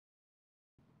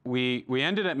we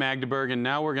ended at Magdeburg, and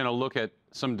now we're going to look at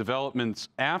some developments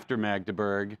after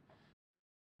Magdeburg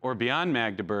or beyond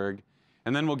Magdeburg,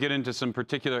 and then we'll get into some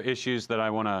particular issues that I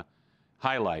want to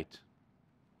highlight.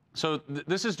 So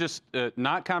this is just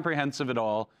not comprehensive at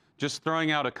all, just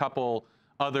throwing out a couple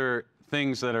other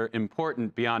things that are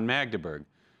important beyond Magdeburg.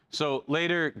 So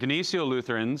later, Genesian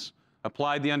Lutherans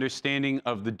applied the understanding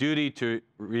of the duty to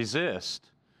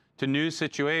resist to new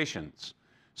situations.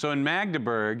 So in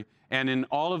Magdeburg, and in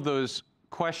all of those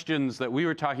questions that we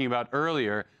were talking about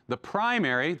earlier, the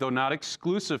primary, though not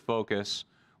exclusive focus,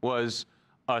 was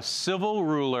a civil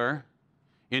ruler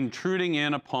intruding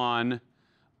in upon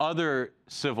other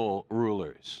civil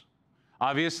rulers.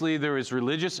 Obviously, there was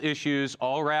religious issues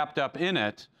all wrapped up in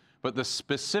it, but the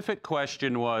specific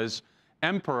question was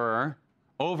emperor,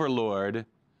 overlord,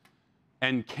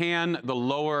 and can the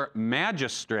lower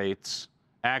magistrates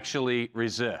actually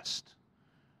resist?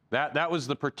 That was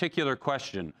the particular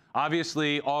question.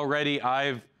 Obviously, already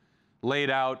I've laid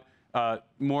out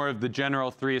more of the general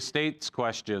three estates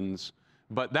questions,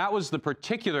 but that was the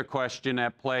particular question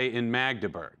at play in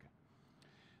Magdeburg.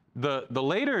 The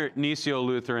later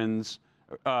Gnesio-Lutherans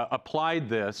applied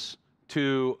this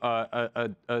to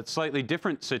a slightly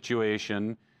different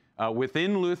situation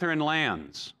within Lutheran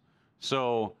lands.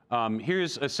 So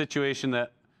here's a situation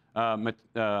that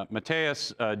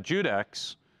Matthias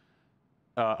Judex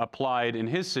applied in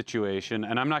his situation,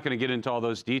 and I'm not going to get into all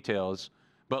those details,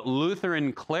 but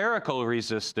Lutheran clerical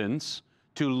resistance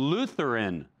to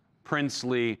Lutheran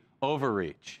princely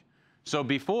overreach. So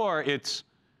before, it's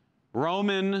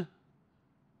Roman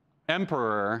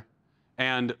emperor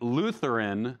and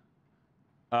Lutheran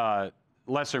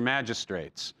lesser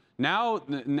magistrates. Now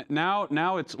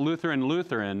it's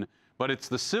Lutheran, but it's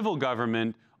the civil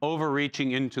government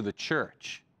overreaching into the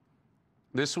church.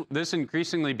 This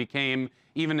increasingly became,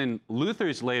 even in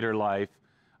Luther's later life,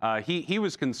 he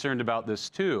was concerned about this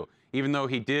too, even though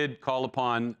he did call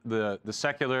upon the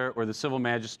secular or the civil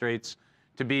magistrates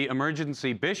to be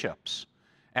emergency bishops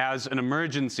as an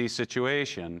emergency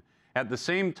situation. At the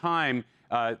same time,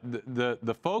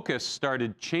 the focus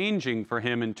started changing for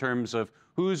him in terms of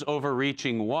who's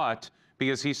overreaching what,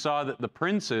 because he saw that the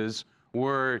princes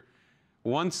were,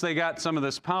 once they got some of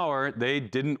this power, they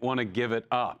didn't want to give it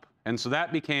up. And so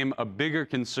that became a bigger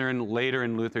concern later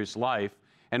in Luther's life.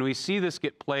 And we see this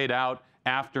get played out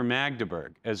after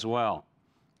Magdeburg as well.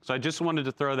 So I just wanted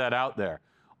to throw that out there.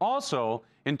 Also,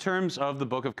 in terms of the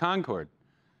Book of Concord,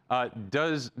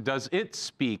 does it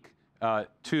speak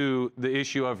to the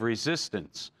issue of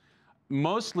resistance?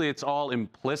 Mostly it's all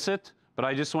implicit, but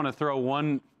I just want to throw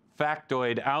one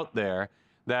factoid out there,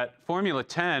 that Formula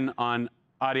 10 on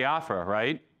adiaphora,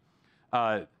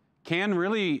 right, can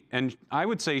really, and I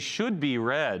would say should be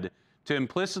read to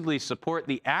implicitly support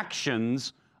the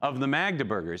actions of the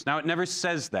Magdeburgers. Now, it never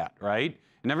says that, right?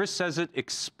 It never says it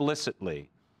explicitly.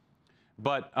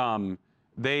 But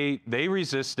they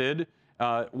resisted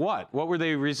what? What were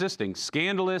they resisting?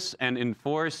 Scandalous and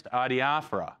enforced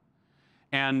adiaphora.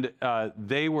 And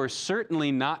they were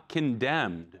certainly not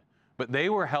condemned, but they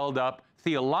were held up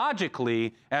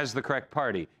theologically as the correct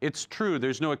party. It's true,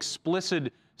 there's no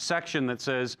explicit section that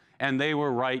says, and they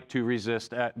were right to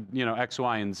resist at, X,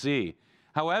 Y, and Z.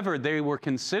 However, they were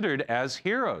considered as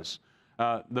heroes.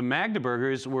 The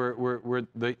Magdeburgers were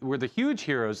the huge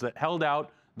heroes that held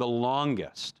out the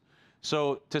longest.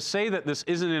 So to say that this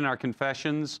isn't in our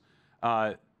confessions,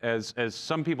 as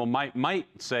some people might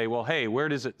say, well, hey, where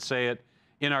does it say it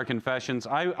in our confessions?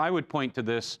 I would point to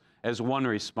this as one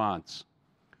response.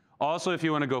 Also, if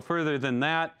you want to go further than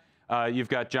that, you've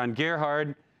got John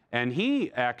Gerhard, and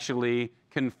he actually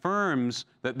confirms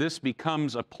that this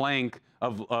becomes a plank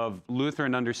of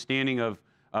Lutheran understanding of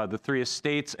the three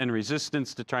estates and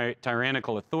resistance to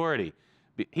tyrannical authority.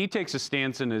 He takes a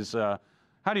stance in his,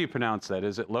 how do you pronounce that?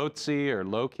 Is it Lotzi or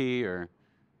Loki or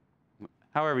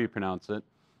however you pronounce it?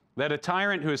 That a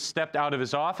tyrant who has stepped out of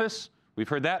his office, we've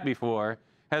heard that before,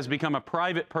 has become a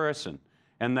private person,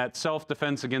 and that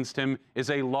self-defense against him is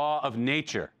a law of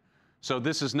nature. So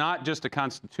this is not just a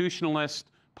constitutionalist,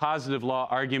 positive law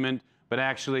argument, but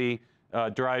actually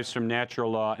derives from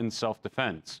natural law and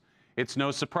self-defense. It's no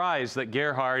surprise that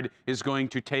Gerhard is going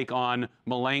to take on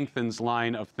Melanchthon's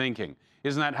line of thinking.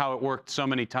 Isn't that how it worked so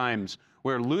many times,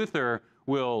 where Luther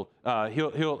will,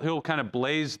 he'll kind of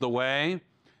blaze the way,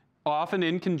 often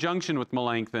in conjunction with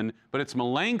Melanchthon, but it's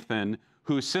Melanchthon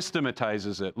who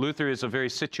systematizes it. Luther is a very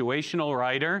situational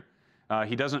writer.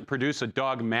 He doesn't produce a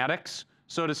dogmatics,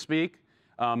 so to speak,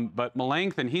 but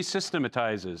Melanchthon, he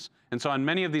systematizes. And so on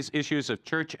many of these issues of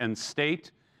church and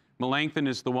state, Melanchthon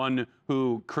is the one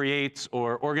who creates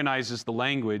or organizes the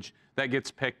language that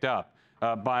gets picked up.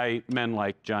 by men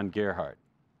like John Gerhardt.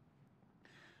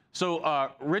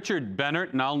 So Richard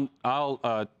Bennert, and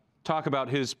I'll talk about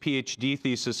his PhD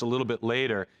thesis a little bit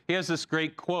later. He has this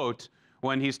great quote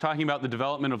when he's talking about the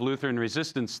development of Lutheran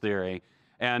resistance theory,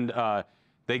 and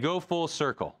they go full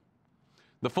circle.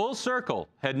 The full circle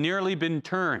had nearly been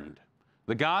turned.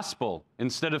 The gospel,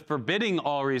 instead of forbidding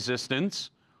all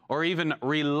resistance, or even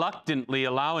reluctantly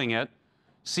allowing it,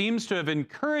 seems to have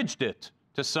encouraged it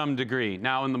to some degree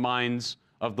now in the minds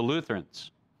of the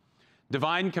Lutherans.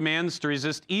 Divine commands to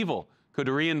resist evil could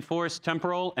reinforce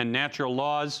temporal and natural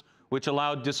laws which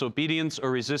allowed disobedience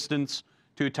or resistance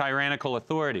to tyrannical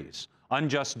authorities,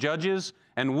 unjust judges,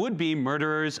 and would-be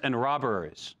murderers and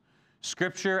robbers.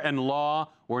 Scripture and law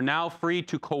were now free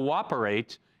to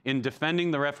cooperate in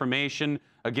defending the Reformation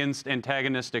against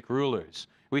antagonistic rulers.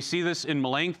 We see this in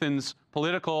Melanchthon's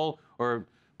political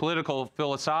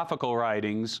philosophical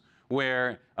writings,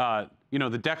 where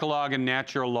the Decalogue and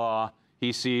natural law,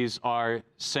 he sees, are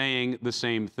saying the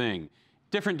same thing.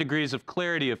 Different degrees of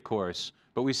clarity, of course,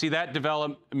 but we see that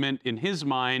development in his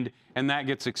mind, and that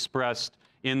gets expressed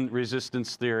in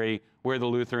resistance theory, where the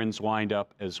Lutherans wind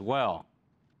up as well.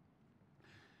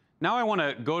 Now I want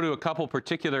to go to a couple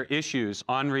particular issues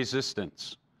on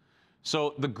resistance.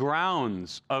 So the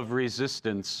grounds of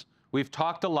resistance, we've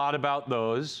talked a lot about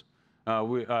those,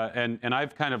 and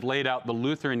I've kind of laid out the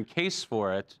Lutheran case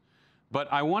for it, but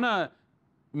I want to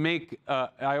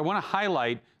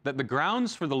highlight that the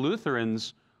grounds for the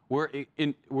Lutherans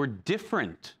were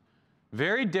different,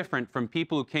 very different from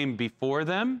people who came before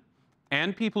them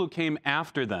and people who came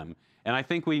after them. And I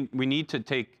think we need to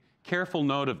take careful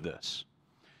note of this.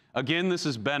 Again, this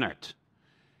is Bennert.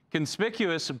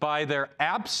 Conspicuous by their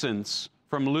absence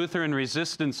from Lutheran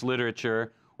resistance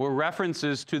literature were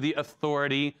references to the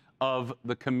authority of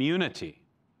the community.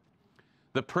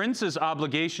 The prince's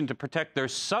obligation to protect their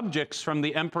subjects from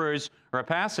the emperor's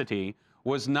rapacity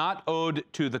was not owed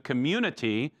to the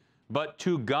community, but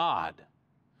to God,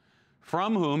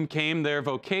 from whom came their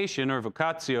vocation, or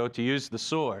vocatio, to use the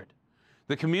sword.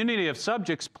 The community of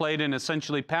subjects played an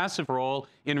essentially passive role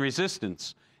in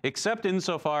resistance, except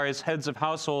insofar as heads of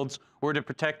households were to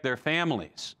protect their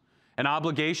families, an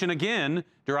obligation, again,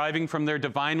 deriving from their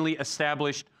divinely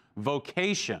established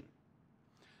vocation.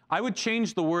 I would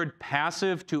change the word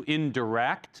passive to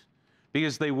indirect,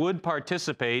 because they would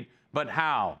participate, but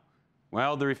how?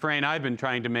 Well, the refrain I've been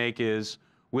trying to make is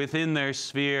within their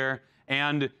sphere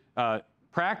and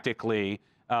practically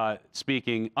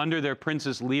speaking, under their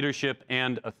prince's leadership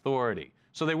and authority.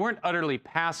 So they weren't utterly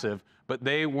passive, but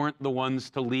they weren't the ones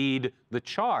to lead the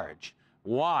charge.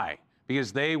 Why?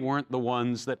 Because they weren't the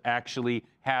ones that actually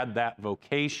had that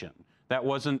vocation. That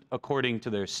wasn't according to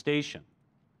their station.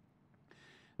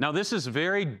 Now, this is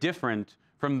very different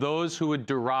from those who would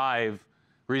derive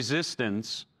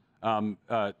resistance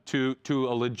to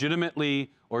a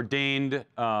legitimately ordained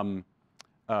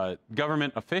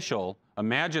government official, a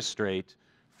magistrate,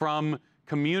 from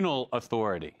communal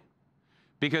authority.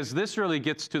 Because this really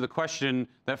gets to the question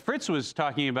that Fritz was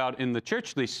talking about in the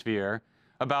churchly sphere,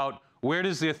 about where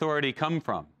does the authority come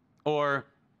from, or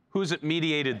who's it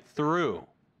mediated through?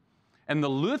 And the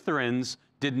Lutherans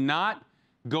did not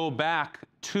go back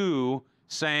to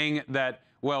saying that,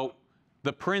 well,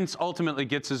 the prince ultimately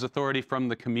gets his authority from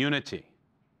the community.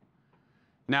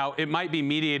 Now, it might be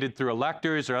mediated through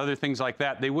electors or other things like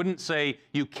that. They wouldn't say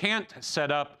you can't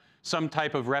set up some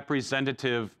type of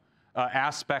representative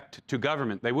aspect to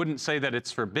government. They wouldn't say that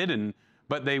it's forbidden,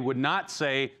 but they would not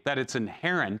say that it's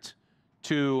inherent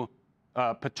to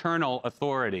paternal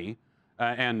authority,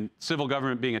 and civil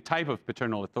government being a type of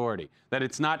paternal authority, that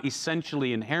it's not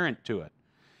essentially inherent to it.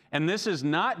 And this is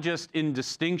not just in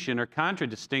distinction or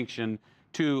contradistinction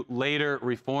to later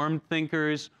Reformed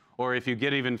thinkers, or if you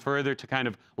get even further to kind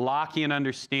of Lockean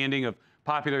understanding of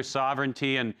popular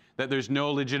sovereignty and that there's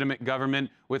no legitimate government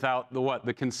without the what?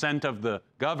 The consent of the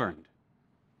governed.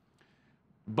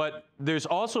 But there's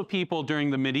also people during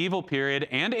the medieval period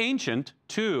and ancient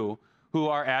too who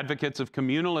are advocates of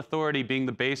communal authority being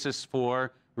the basis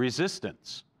for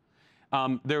resistance.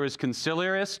 There was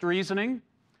conciliarist reasoning.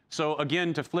 So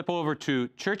again, to flip over to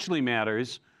churchly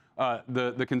matters,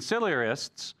 the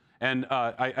conciliarists, and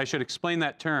I should explain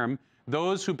that term,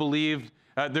 those who believed,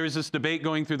 there's this debate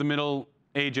going through the Middle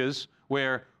Ages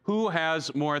where who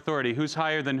has more authority, who's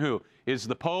higher than who? Is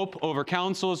the Pope over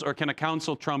councils, or can a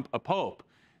council trump a Pope?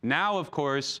 Now, of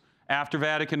course, after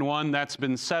Vatican I, that's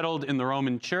been settled in the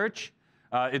Roman Church.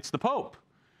 It's the Pope.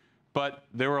 But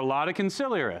there were a lot of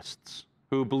conciliarists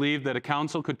who believed that a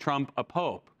council could trump a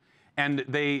Pope. And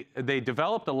they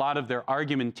developed a lot of their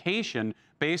argumentation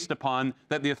based upon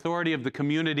that the authority of the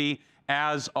community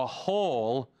as a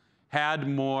whole had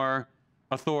more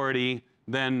authority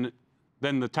than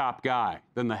the top guy,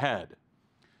 than the head.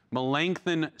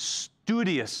 Melanchthon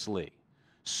studiously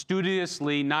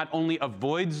not only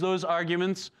avoids those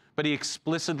arguments, but he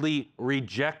explicitly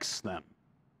rejects them.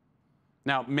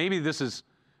 Now, maybe this is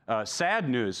sad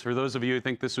news for those of you who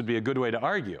think this would be a good way to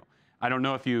argue. I don't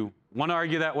know if you want to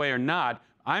argue that way or not.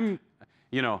 I'm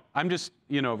just,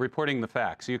 reporting the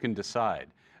facts. You can decide.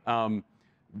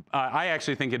 I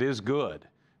actually think it is good,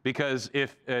 because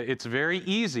if it's very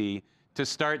easy to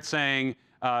start saying,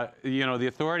 the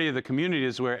authority of the community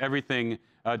is where everything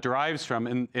derives from,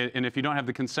 and if you don't have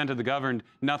the consent of the governed,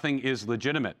 nothing is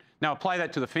legitimate. Now apply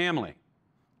that to the family.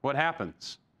 What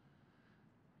happens?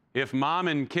 If mom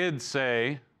and kids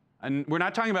say, and we're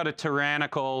not talking about a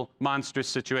tyrannical, monstrous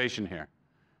situation here,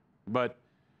 but,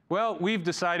 well, we've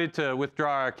decided to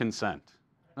withdraw our consent.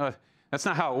 That's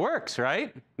not how it works,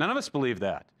 right? None of us believe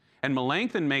that. And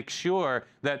Melanchthon makes sure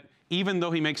that even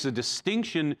though he makes a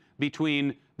distinction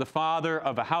between the father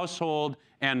of a household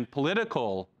and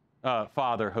political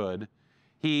fatherhood,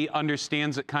 he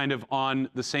understands it kind of on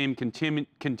the same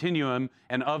continuum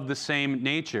and of the same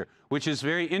nature, which is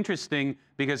very interesting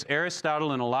because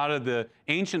Aristotle and a lot of the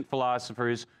ancient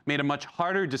philosophers made a much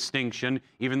harder distinction,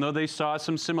 even though they saw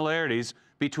some similarities,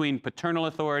 between paternal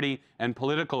authority and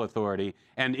political authority.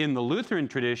 And in the Lutheran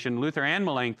tradition, Luther and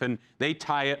Melanchthon, they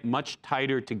tie it much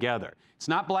tighter together. It's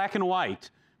not black and white,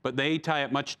 but they tie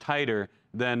it much tighter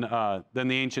than the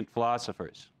ancient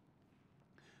philosophers.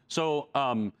 So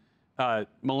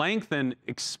Melanchthon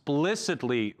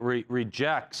explicitly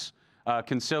rejects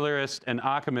conciliarist and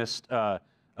Occamist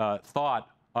thought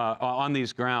on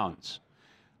these grounds.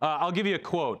 I'll give you a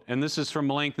quote, and this is from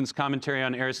Melanchthon's commentary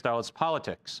on Aristotle's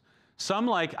Politics. Some,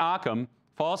 like Occam,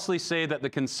 falsely say that the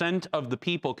consent of the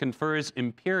people confers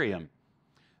imperium.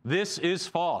 This is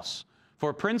false,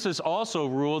 for princes also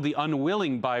rule the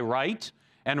unwilling by right,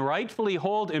 and rightfully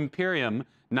hold imperium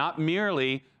not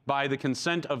merely by the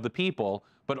consent of the people,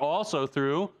 but also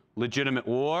through legitimate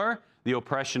war, the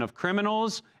oppression of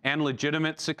criminals, and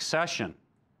legitimate succession.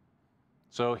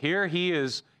 So here he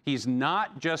is, he's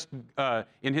not just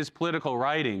in his political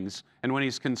writings, and when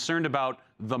he's concerned about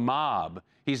the mob,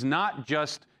 he's not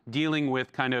just dealing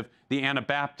with kind of the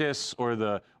Anabaptists or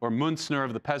Munzner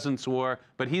of the Peasants' War,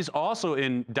 but he's also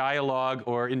in dialogue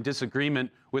or in disagreement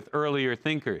with earlier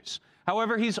thinkers.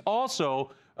 However, he's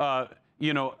also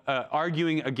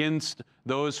arguing against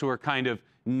those who are kind of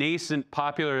nascent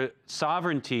popular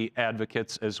sovereignty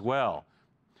advocates as well,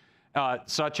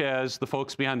 such as the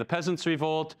folks behind the Peasants'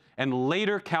 Revolt and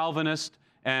later Calvinist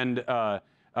and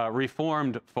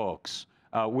Reformed folks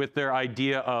with their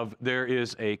idea of there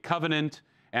is a covenant,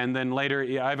 and then later,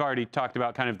 I've already talked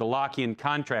about kind of the Lockean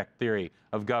contract theory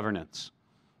of governance.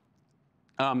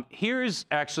 Here's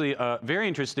actually a very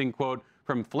interesting quote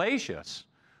from Flacius,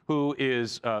 who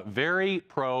is very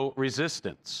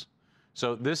pro-resistance.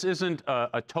 So this isn't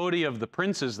a toady of the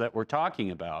princes that we're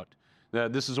talking about.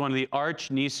 This is one of the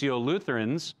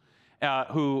arch-Gnesiolutherans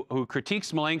who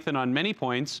critiques Melanchthon on many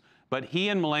points, but he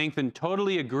and Melanchthon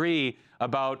totally agree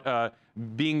about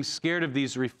being scared of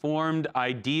these reformed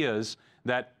ideas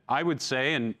that I would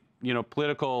say, and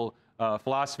political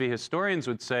philosophy historians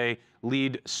would say,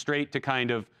 lead straight to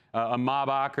kind of a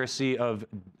mobocracy of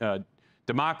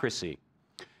democracy.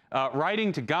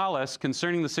 Writing to Gallus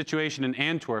concerning the situation in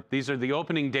Antwerp, these are the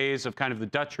opening days of kind of the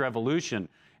Dutch Revolution,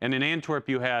 and in Antwerp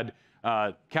you had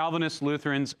Calvinists,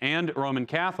 Lutherans, and Roman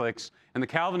Catholics, and the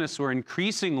Calvinists were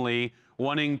increasingly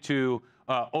wanting to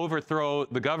overthrow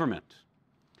the government.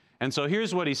 And so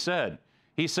here's what he said.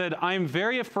 He said, "I am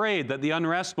very afraid that the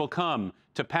unrest will come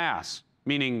to pass,"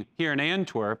 meaning here in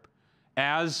Antwerp,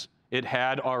 "as it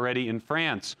had already in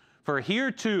France. For here,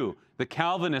 too, the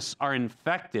Calvinists are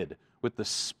infected with the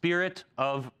spirit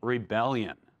of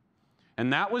rebellion."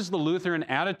 And that was the Lutheran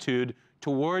attitude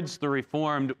towards the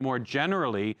Reformed more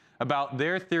generally about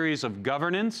their theories of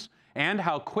governance and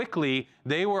how quickly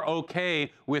they were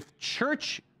okay with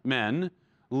churchmen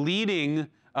leading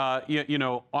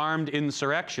armed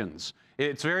insurrections.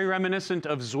 It's very reminiscent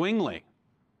of Zwingli.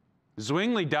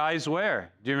 Zwingli dies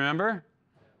where? Do you remember?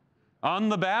 On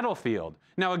the battlefield.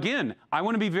 Now again, I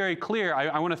want to be very clear.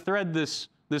 I want to thread this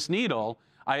needle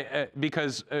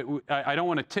because I don't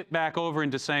want to tip back over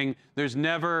into saying there's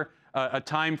never a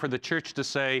time for the church to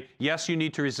say, yes, you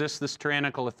need to resist this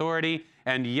tyrannical authority,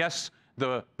 and yes,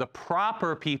 the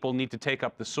proper people need to take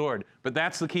up the sword. But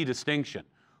that's the key distinction.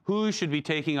 Who should be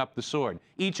taking up the sword?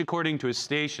 Each according to his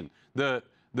station.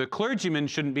 The clergyman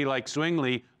shouldn't be like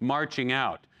Zwingli marching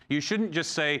out. You shouldn't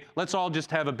just say, let's all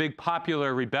just have a big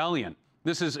popular rebellion.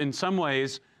 This is, in some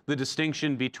ways, the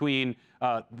distinction between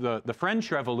the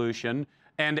French Revolution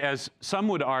and, as some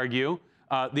would argue,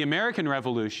 the American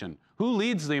Revolution. Who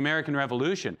leads the American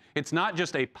Revolution? It's not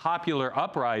just a popular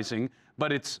uprising,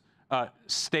 but it's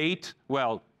state,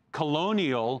 well,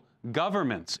 colonial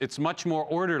governments. It's much more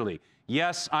orderly.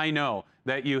 Yes, I know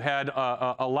that you had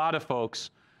a lot of folks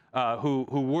who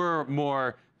were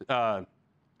more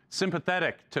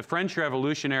sympathetic to French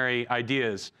revolutionary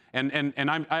ideas, and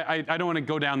I don't want to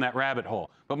go down that rabbit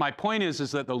hole. But my point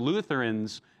is that the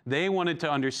Lutherans, they wanted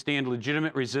to understand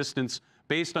legitimate resistance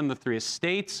based on the three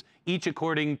estates, each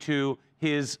according to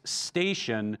his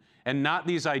station, and not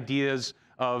these ideas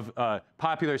of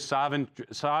popular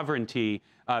sovereignty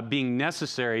being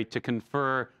necessary to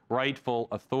confer rightful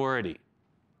authority.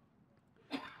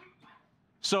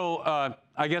 So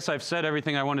I guess I've said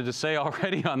everything I wanted to say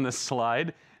already on this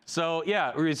slide. So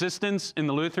yeah, resistance in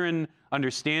the Lutheran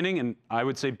understanding, and I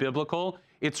would say biblical,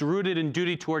 it's rooted in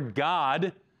duty toward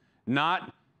God,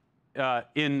 not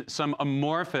in some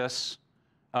amorphous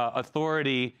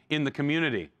authority in the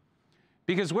community.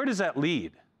 Because where does that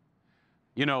lead?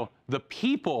 You know, the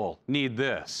people need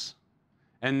this.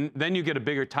 And then you get a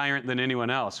bigger tyrant than anyone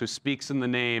else who speaks in the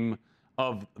name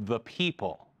of the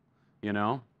people, you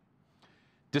know?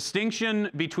 Distinction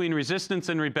between resistance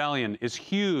and rebellion is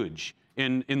huge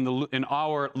in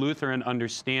our Lutheran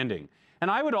understanding.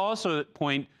 And I would also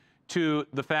point to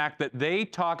the fact that they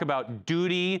talk about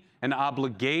duty and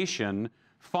obligation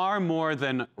far more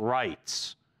than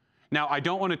rights. Now, I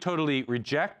don't want to totally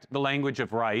reject the language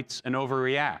of rights and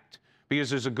overreact, because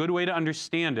there's a good way to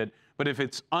understand it, but if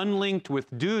it's unlinked with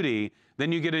duty,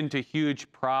 then you get into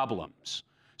huge problems.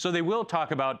 So they will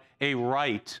talk about a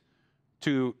right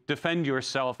to defend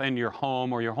yourself and your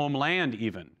home, or your homeland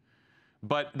even.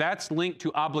 But that's linked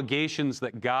to obligations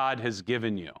that God has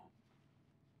given you.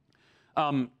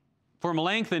 For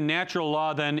Melanchthon, natural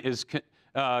law then is,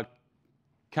 I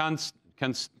can't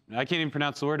even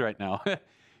pronounce the word right now.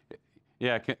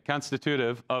 Yeah,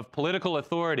 constitutive of political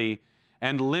authority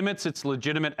and limits its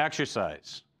legitimate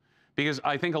exercise. Because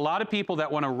I think a lot of people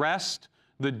that want to wrest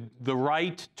the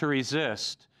right to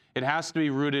resist, it has to be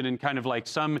rooted in kind of like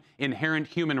some inherent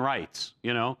human rights,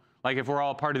 you know, like if we're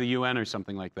all part of the UN or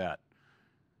something like that.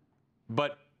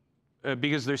 But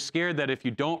because they're scared that if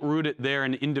you don't root it there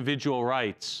in individual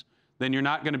rights, then you're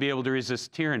not going to be able to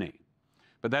resist tyranny.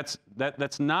 But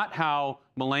that's not how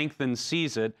Melanchthon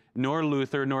sees it, nor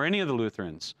Luther, nor any of the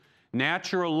Lutherans.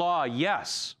 Natural law,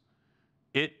 yes,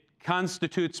 it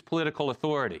constitutes political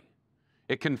authority.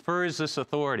 It confers this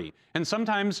authority. And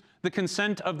sometimes the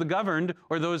consent of the governed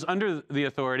or those under the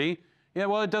authority, yeah,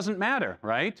 well, it doesn't matter,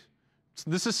 right?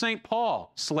 This is St.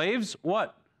 Paul. Slaves,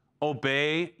 what?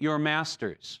 Obey your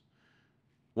masters.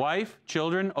 Wife,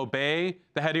 children, obey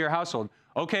the head of your household.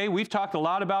 Okay, we've talked a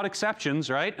lot about exceptions,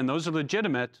 right? And those are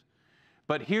legitimate.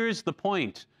 But here's the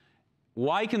point.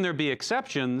 Why can there be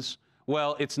exceptions?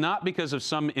 Well, it's not because of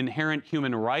some inherent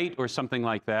human right or something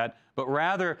like that, but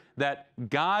rather that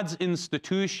God's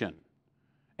institution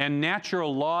and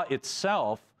natural law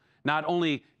itself not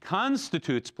only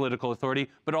constitutes political authority,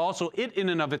 but also it in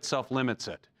and of itself limits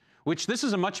it. Which this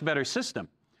is a much better system,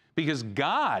 because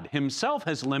God himself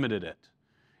has limited it.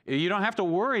 You don't have to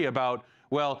worry about,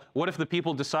 well, what if the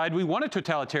people decide we want a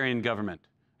totalitarian government?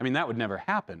 I mean, that would never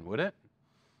happen, would it?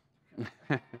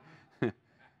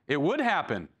 It would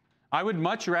happen. I would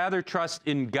much rather trust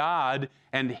in God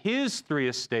and his three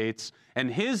estates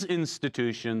and his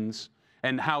institutions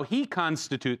and how he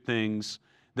constitute things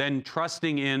than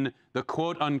trusting in the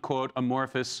quote-unquote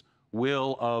amorphous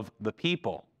will of the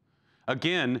people.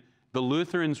 Again, the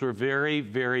Lutherans were very,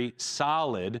 very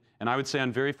solid, and I would say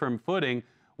on very firm footing.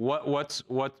 What's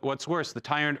worse, the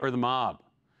tyrant or the mob?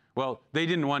 Well, they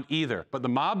didn't want either, but the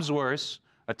mob's worse.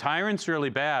 A tyrant's really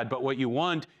bad, but what you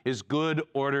want is good,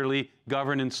 orderly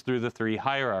governance through the three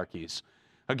hierarchies.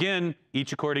 Again,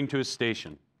 each according to his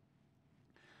station.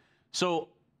 So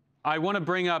I want to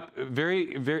bring up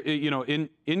in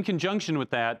conjunction with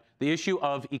that, the issue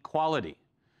of equality.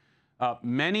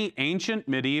 Many ancient,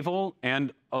 medieval,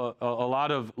 and a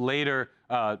lot of later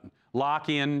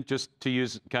Lockean, just to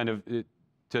use kind of,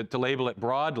 to label it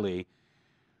broadly,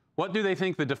 what do they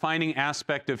think the defining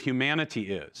aspect of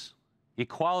humanity is?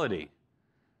 Equality.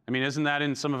 I mean, isn't that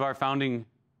in some of our founding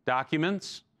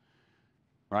documents?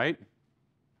 Right?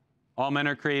 All men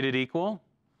are created equal.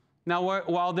 Now,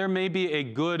 while there may be a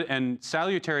good and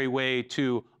salutary way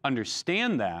to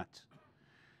understand that,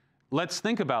 let's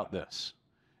think about this.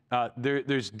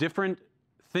 There's different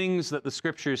things that the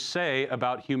scriptures say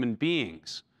about human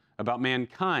beings, about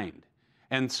mankind.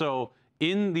 And so,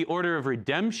 in the order of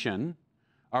redemption,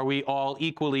 are we all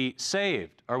equally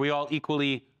saved? Are we all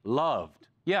equally loved.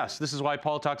 Yes, this is why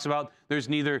Paul talks about there's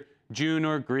neither Jew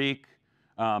nor Greek,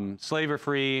 slave or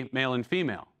free, male and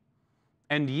female.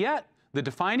 And yet, the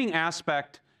defining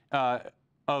aspect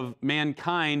of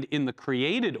mankind in the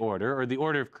created order, or the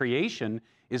order of creation,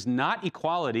 is not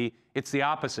equality, it's the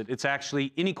opposite. It's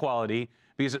actually inequality,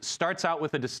 because it starts out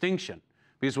with a distinction.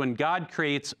 Because when God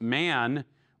creates man,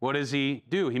 what does he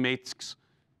do? He makes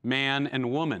man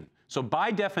and woman. So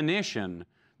by definition,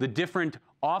 the different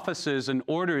offices and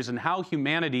orders and how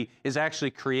humanity is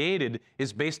actually created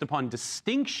is based upon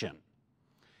distinction.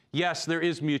 Yes, there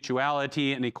is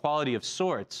mutuality and equality of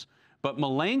sorts, but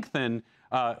Melanchthon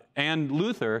and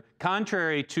Luther,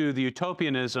 contrary to the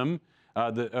utopianism,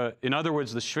 in other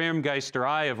words, the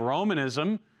Schwärmgeisterei of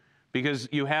Romanism, because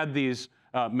you had these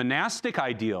monastic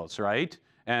ideals, right?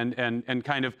 And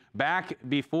kind of back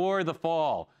before the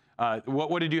fall,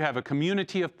 what did you have? A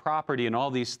community of property and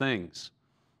all these things.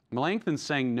 Melanchthon's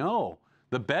saying, no,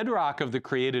 the bedrock of the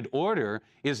created order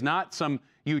is not some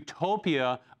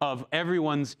utopia of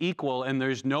everyone's equal and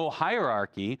there's no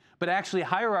hierarchy, but actually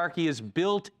hierarchy is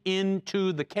built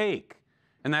into the cake,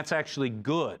 and that's actually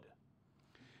good.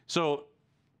 So,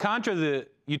 contra the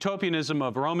utopianism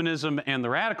of Romanism and the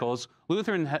radicals,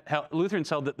 Lutherans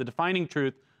held that the defining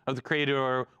truth of the created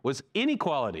order was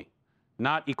inequality,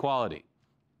 not equality.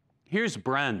 Here's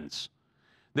Brenz.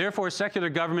 Therefore, secular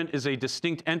government is a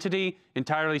distinct entity,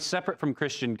 entirely separate from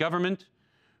Christian government.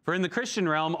 For in the Christian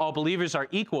realm, all believers are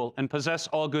equal and possess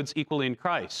all goods equally in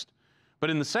Christ. But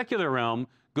in the secular realm,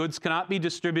 goods cannot be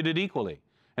distributed equally,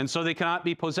 and so they cannot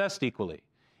be possessed equally.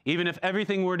 Even if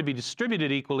everything were to be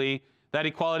distributed equally, that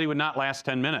equality would not last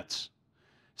 10 minutes.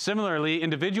 Similarly,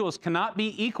 individuals cannot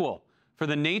be equal, for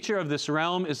the nature of this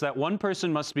realm is that one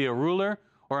person must be a ruler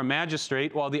or a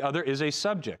magistrate, while the other is a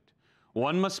subject.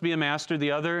 One must be a master,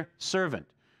 the other servant.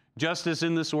 Just as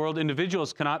in this world,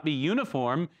 individuals cannot be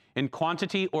uniform in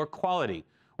quantity or quality.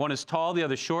 One is tall, the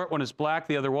other short, one is black,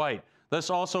 the other white. Thus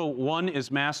also one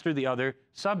is master, the other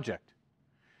subject.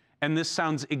 And this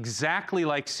sounds exactly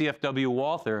like C.F.W.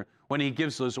 Walther when he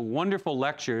gives those wonderful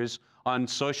lectures on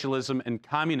socialism and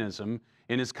communism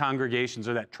in his congregations,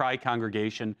 or that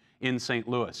tri-congregation in St.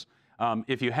 Louis.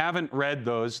 If you haven't read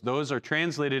those are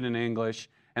translated in English,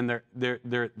 and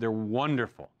they're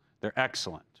wonderful. They're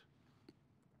excellent.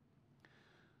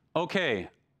 Okay,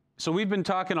 so we've been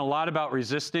talking a lot about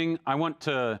resisting. I want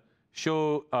to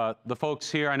show the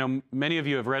folks here, I know many of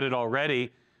you have read it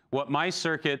already, what my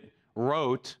circuit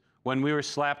wrote when we were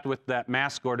slapped with that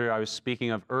mask order I was speaking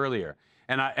of earlier.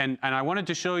 And I wanted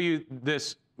to show you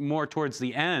this more towards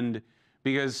the end,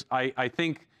 because I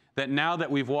think that now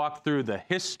that we've walked through the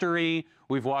history,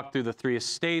 we've walked through the three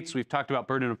estates, we've talked about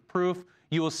burden of proof,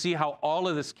 you will see how all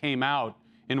of this came out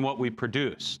in what we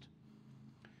produced.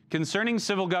 Concerning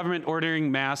civil government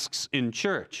ordering masks in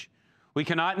church, we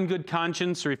cannot in good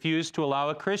conscience refuse to allow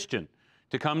a Christian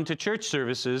to come to church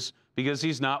services because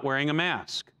he's not wearing a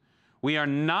mask. We are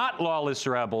not lawless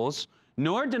rebels,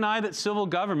 nor deny that civil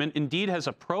government indeed has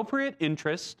appropriate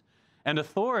interest and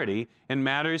authority in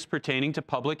matters pertaining to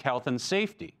public health and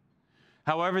safety.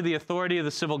 However, the authority of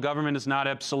the civil government is not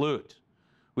absolute.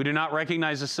 We do not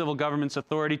recognize the civil government's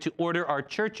authority to order our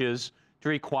churches to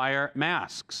require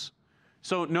masks.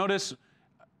 So notice,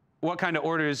 what kind of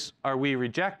orders are we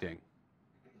rejecting?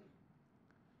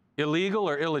 Illegal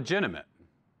or illegitimate?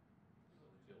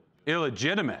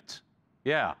 Illegitimate.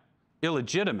 Yeah,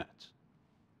 illegitimate.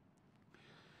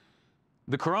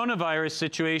 The coronavirus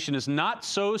situation is not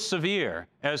so severe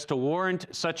as to warrant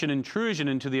such an intrusion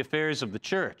into the affairs of the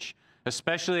church,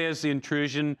 especially as the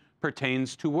intrusion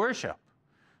pertains to worship.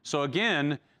 So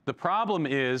again, the problem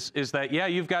is that, yeah,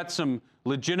 you've got some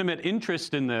legitimate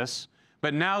interest in this,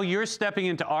 but now you're stepping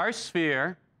into our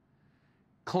sphere,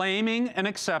 claiming an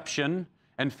exception,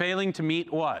 and failing to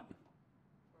meet what?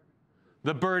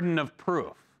 The burden of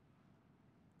proof.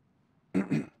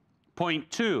 Point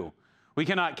 2, we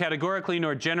cannot categorically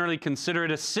nor generally consider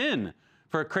it a sin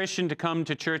for a Christian to come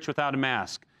to church without a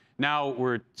mask. Now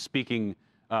we're speaking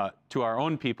to our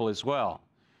own people as well.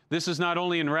 This is not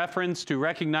only in reference to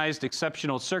recognized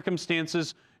exceptional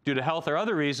circumstances due to health or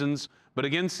other reasons, but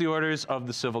against the orders of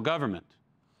the civil government.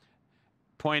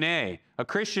 Point A, a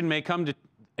Christian may come to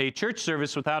a church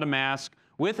service without a mask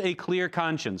with a clear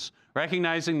conscience,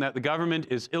 recognizing that the government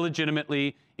is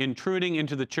illegitimately intruding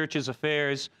into the church's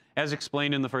affairs, as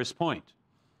explained in the first point.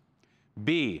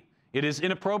 B, it is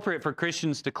inappropriate for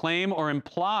Christians to claim or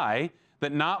imply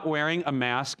that not wearing a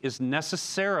mask is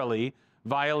necessarily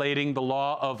violating the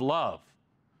law of love.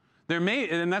 There may,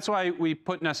 and that's why we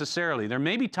put necessarily, there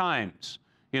may be times,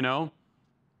 you know,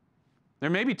 there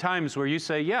may be times where you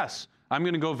say, yes, I'm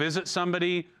going to go visit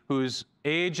somebody who's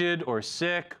aged or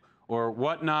sick or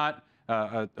whatnot,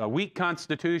 a weak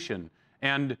constitution,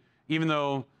 and even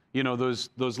though those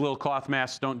little cloth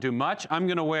masks don't do much, I'm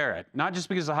going to wear it. Not just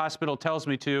because the hospital tells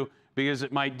me to, because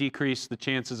it might decrease the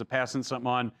chances of passing something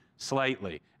on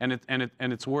slightly, and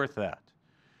it's worth that.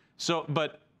 So,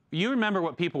 but you remember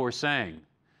what people were saying.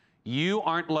 You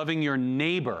aren't loving your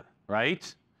neighbor,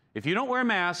 right? If you don't wear a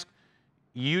mask,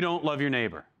 you don't love your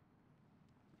neighbor.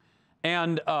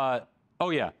 And, oh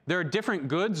yeah, there are different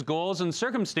goods, goals, and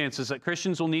circumstances that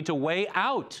Christians will need to weigh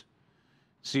out.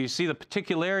 So you see the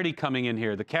particularity coming in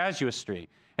here, the casuistry,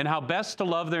 and how best to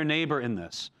love their neighbor in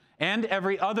this, and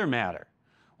every other matter.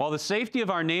 While the safety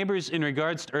of our neighbors in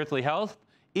regards to earthly health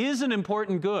is an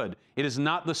important good, it is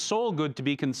not the sole good to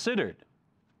be considered.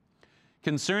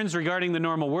 Concerns regarding the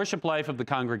normal worship life of the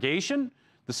congregation,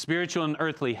 the spiritual and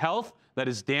earthly health that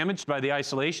is damaged by the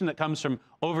isolation that comes from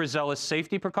overzealous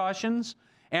safety precautions,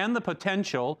 and the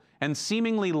potential and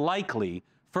seemingly likely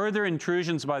further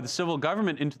intrusions by the civil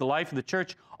government into the life of the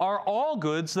church are all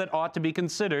goods that ought to be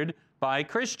considered by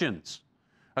Christians.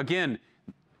 Again,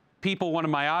 people want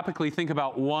to myopically think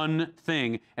about one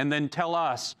thing and then tell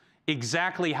us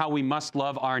exactly how we must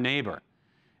love our neighbor.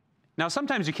 Now,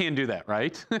 sometimes you can do that,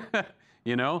 right?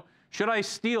 Should I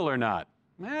steal or not?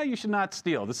 You should not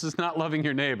steal. This is not loving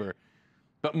your neighbor.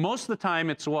 But most of the time,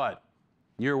 it's what?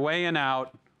 You're weighing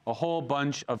out a whole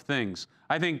bunch of things.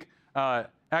 I think,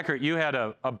 Eckert, you had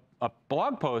a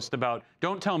blog post about,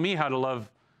 don't tell me how to love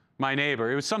my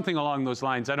neighbor. It was something along those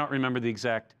lines. I don't remember the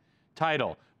exact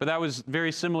title, but that was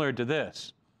very similar to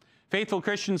this. Faithful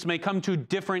Christians may come to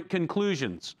different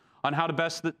conclusions on how to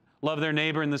best love their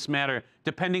neighbor in this matter,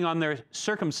 depending on their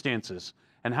circumstances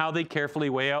and how they carefully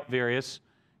weigh out various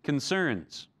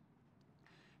concerns.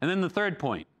 And then the third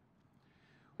point.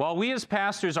 While we as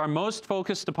pastors are most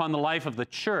focused upon the life of the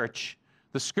church,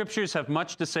 the Scriptures have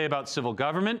much to say about civil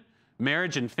government,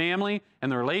 marriage and family,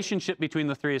 and the relationship between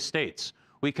the three estates.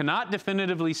 We cannot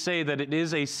definitively say that it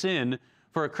is a sin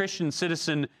for a Christian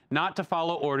citizen not to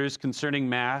follow orders concerning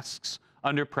masks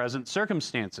under present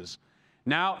circumstances.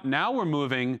 Now we're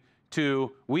moving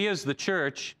to, we as the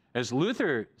church, as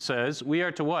Luther says, we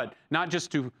are to what? Not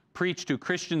just to preach to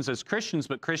Christians as Christians,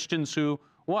 but Christians who,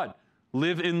 what?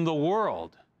 Live in the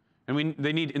world. And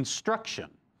they need instruction.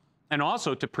 And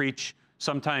also to preach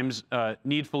sometimes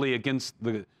needfully against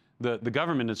the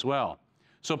government as well.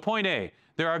 So point A,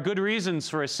 there are good reasons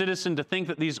for a citizen to think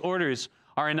that these orders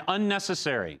are an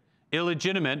unnecessary,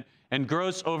 illegitimate, and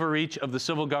gross overreach of the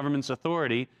civil government's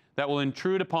authority that will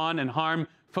intrude upon and harm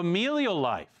familial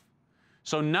life.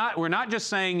 So we're not just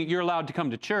saying you're allowed to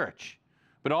come to church,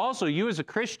 but also you as a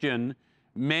Christian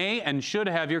may and should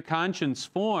have your conscience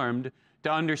formed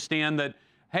to understand that,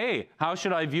 hey, how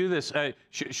should I view this?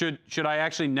 Should I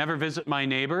actually never visit my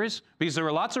neighbors? Because there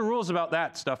were lots of rules about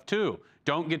that stuff too.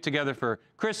 Don't get together for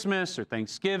Christmas or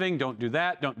Thanksgiving. Don't do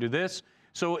that. Don't do this.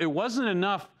 So it wasn't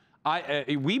enough,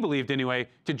 we believed anyway,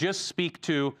 to just speak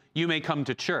to, you may come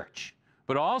to church.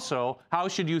 But also, how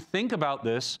should you think about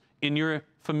this in your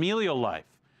familial life?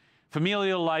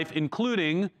 Familial life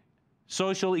including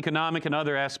social, economic, and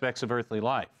other aspects of earthly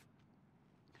life.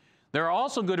 There are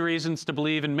also good reasons to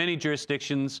believe in many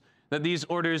jurisdictions that these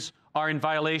orders are in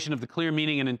violation of the clear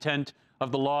meaning and intent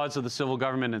of the laws of the civil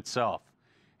government itself.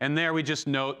 And there we just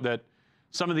note that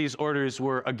some of these orders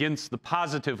were against the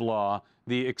positive law,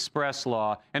 the express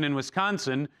law. And in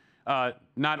Wisconsin,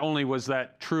 not only was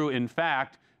that true in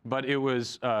fact, but it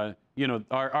was,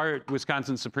 our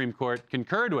Wisconsin Supreme Court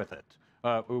concurred with it,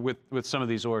 with some of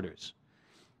these orders.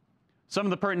 Some of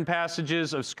the pertinent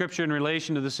passages of Scripture in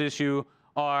relation to this issue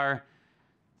are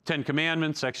Ten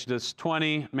Commandments, Exodus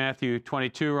 20, Matthew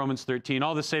 22, Romans 13,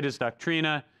 all the Sedis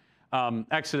Doctrina,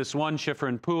 Exodus 1, Shiphrah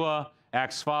and Puah,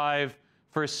 Acts 5,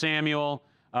 1 Samuel,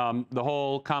 the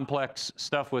whole complex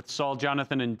stuff with Saul,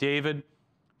 Jonathan, and David,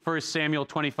 1 Samuel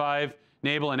 25,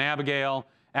 Nabal and Abigail,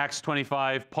 Acts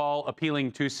 25, Paul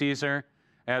appealing to Caesar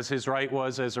as his right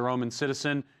was as a Roman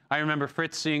citizen. I remember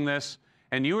Fritz seeing this,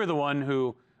 and you were the one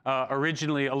who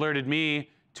originally alerted me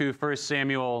to 1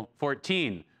 Samuel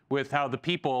 14 with how the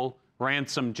people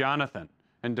ransom Jonathan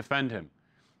and defend him.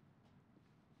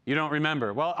 You don't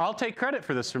remember. Well, I'll take credit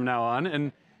for this from now on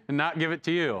and not give it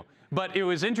to you. But it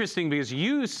was interesting because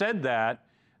you said that,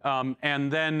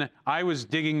 and then I was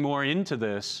digging more into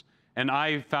this, and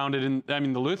I found it in,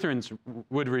 the Lutherans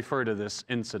would refer to this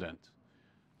incident.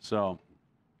 So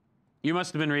you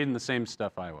must have been reading the same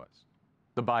stuff I was,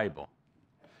 the Bible.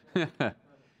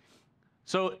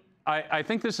 So I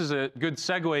think this is a good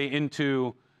segue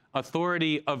into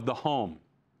authority of the home.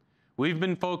 We've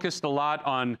been focused a lot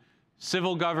on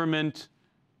civil government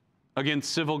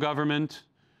against civil government,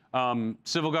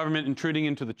 civil government intruding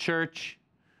into the church.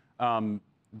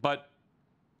 But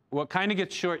what kind of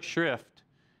gets short shrift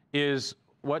is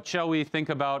what shall we think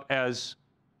about as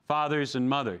fathers and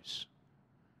mothers?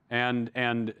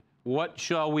 And what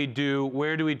shall we do?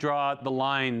 Where do we draw the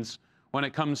lines when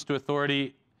it comes to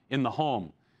authority in the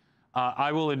home?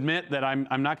 I will admit that I'm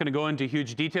not going to go into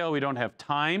huge detail. We don't have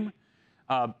time.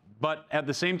 But at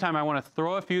the same time, I want to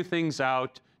throw a few things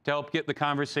out to help get the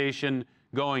conversation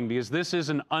going, because this is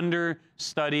an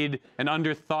understudied and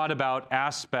underthought about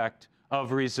aspect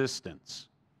of resistance.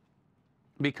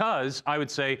 Because, I would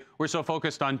say, we're so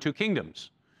focused on two kingdoms.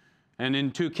 And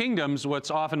in two kingdoms, what's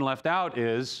often left out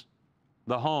is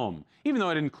the home. Even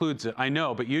though it includes it, I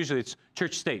know, but usually it's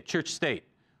church-state, church-state.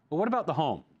 Well, what about the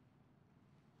home?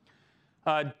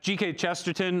 G.K.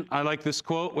 Chesterton, I like this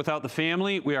quote, "Without the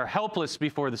family, we are helpless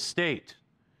before the state."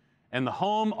 And the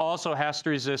home also has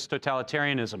to resist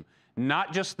totalitarianism.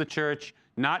 Not just the church,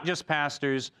 not just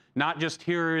pastors, not just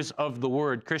hearers of the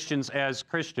word, Christians as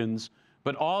Christians,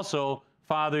 but also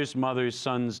fathers, mothers,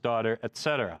 sons, daughter,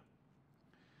 etc.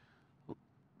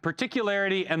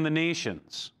 Particularity and the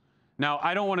nations. Now,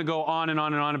 I don't want to go on and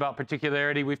on and on about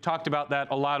particularity. We've talked about that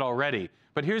a lot already.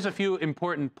 But here's a few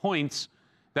important points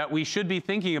that we should be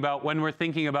thinking about when we're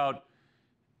thinking about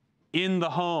in the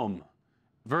home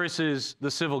versus the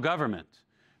civil government.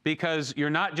 Because you're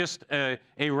not just a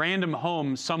random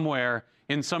home somewhere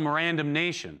in some random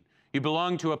nation. You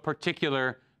belong to a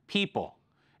particular people.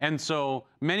 And so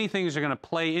many things are going to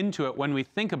play into it when we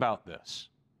think about this.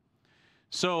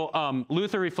 So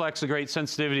Luther reflects a great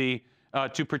sensitivity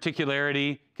to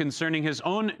particularity concerning his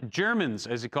own Germans,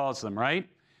 as he calls them, right?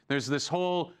 There's this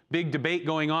whole big debate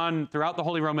going on throughout the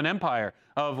Holy Roman Empire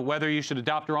of whether you should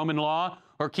adopt Roman law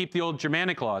or keep the old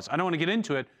Germanic laws. I don't want to get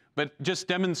into it, but just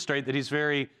demonstrate that he's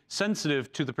very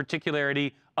sensitive to the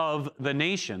particularity of the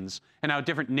nations and how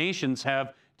different nations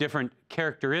have different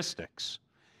characteristics.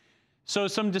 So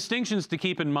some distinctions to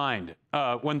keep in mind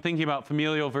when thinking about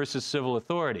familial versus civil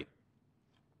authority.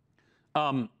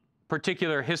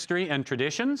 Particular history and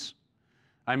traditions.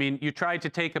 I mean, you try to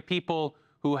take a people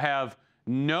who have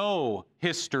no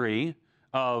history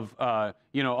of, a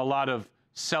lot of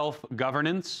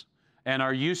self-governance and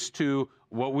are used to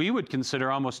what we would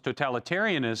consider almost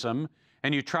totalitarianism,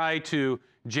 and you try to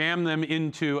jam them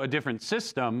into a different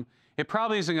system, it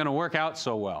probably isn't going to work out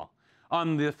so well.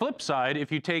 On the flip side,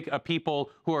 if you take a people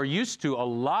who are used to a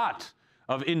lot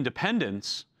of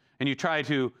independence and you try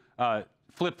to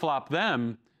flip-flop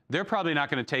them, they're probably not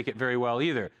going to take it very well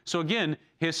either. So again,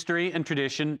 history and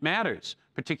tradition matters.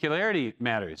 Particularity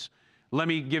matters. Let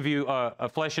me give you a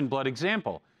flesh and blood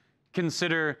example.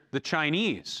 Consider the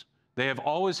Chinese. They have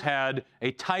always had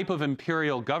a type of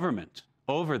imperial government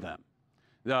over them.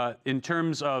 In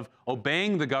terms of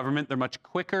obeying the government, they're much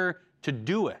quicker to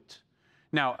do it.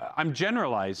 Now, I'm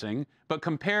generalizing, but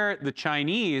compare the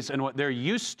Chinese and what they're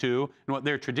used to and what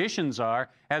their traditions are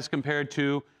as compared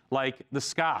to, like, the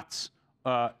Scots,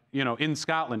 in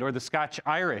Scotland, or the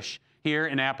Scotch-Irish here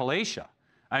in Appalachia.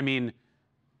 I mean,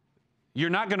 you're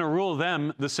not going to rule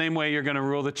them the same way you're going to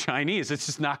rule the Chinese. It's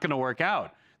just not going to work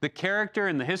out. The character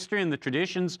and the history and the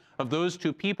traditions of those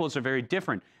two peoples are very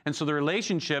different. And so the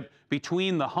relationship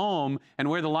between the home and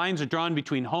where the lines are drawn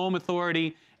between home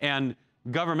authority and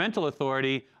governmental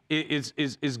authority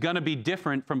is going to be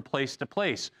different from place to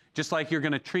place. Just like you're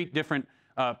going to treat different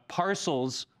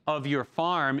parcels of your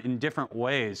farm in different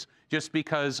ways, just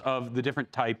because of the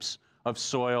different types of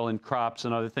soil and crops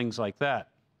and other things like that.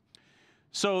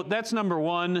 So that's number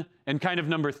one, and kind of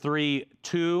number three,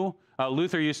 too.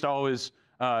 Luther used to always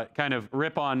kind of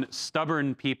rip on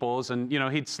stubborn peoples, and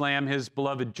he'd slam his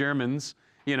beloved Germans.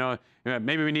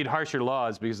 Maybe we need harsher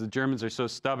laws because the Germans are so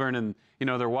stubborn and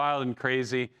they're wild and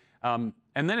crazy. And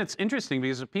then it's interesting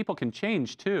because people can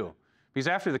change too. Because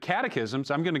after the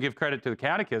catechisms, I'm going to give credit to the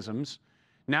catechisms.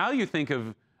 Now you think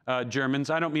of Germans.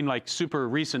 I don't mean like super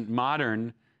recent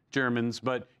modern Germans,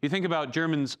 but you think about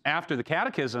Germans after the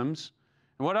catechisms.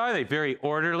 And what are they? Very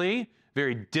orderly,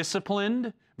 very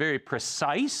disciplined, very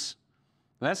precise.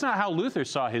 That's not how Luther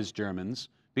saw his Germans,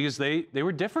 because they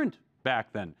were different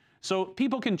back then. So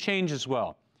people can change as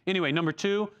well. Anyway, number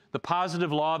two, the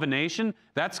positive law of a nation,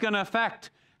 that's going to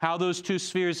affect how those two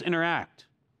spheres interact.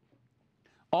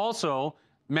 Also,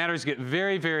 matters get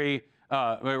very,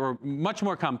 or much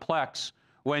more complex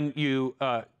when you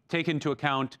take into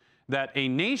account that a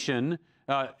nation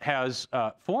has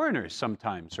foreigners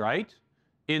sometimes, right,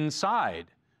 inside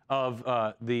of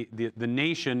the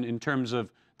nation in terms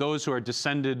of those who are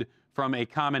descended from a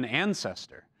common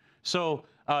ancestor. So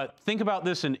think about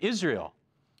this in Israel.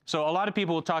 So a lot of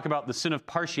people will talk about the sin of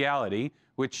partiality,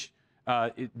 which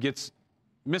it gets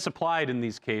misapplied in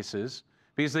these cases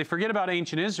because they forget about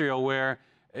ancient Israel, where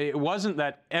it wasn't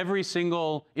that every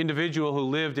single individual who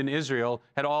lived in Israel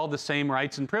had all the same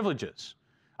rights and privileges.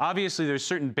 Obviously, there's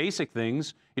certain basic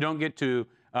things. You don't get to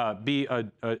be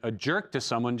a jerk to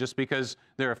someone just because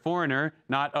they're a foreigner,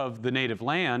 not of the native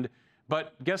land.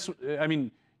 But I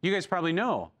mean, you guys probably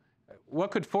know,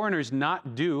 what could foreigners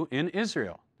not do in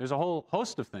Israel? There's a whole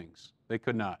host of things they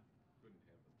could not.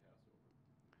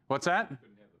 What's that?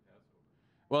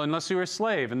 Well, unless you were a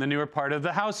slave, and then you were part of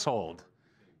the household.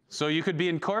 So you could be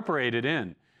incorporated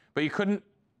in, but you couldn't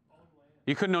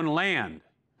own land.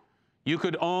 You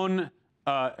could own,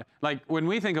 like when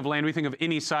we think of land, we think of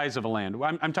any size of a land.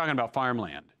 I'm talking about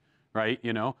farmland, right?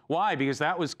 You know, why? Because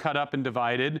that was cut up and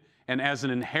divided and as an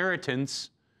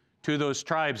inheritance to those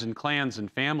tribes and clans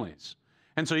and families.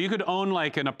 And so you could own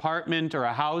like an apartment or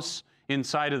a house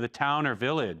inside of the town or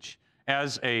village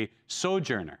as a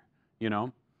sojourner, you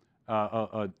know,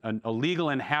 a legal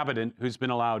inhabitant who's been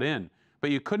allowed in. But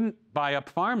you couldn't buy up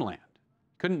farmland.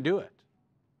 Couldn't do it.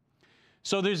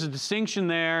 So there's a distinction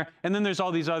there. And then there's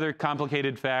all these other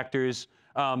complicated factors.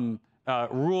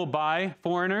 Rule by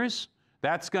foreigners.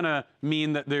 That's going to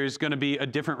mean that there's going to be a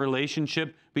different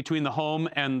relationship between the home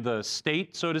and the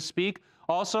state, so to speak.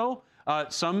 Also,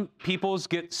 some peoples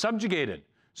get subjugated.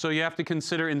 So you have to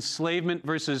consider enslavement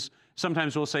versus,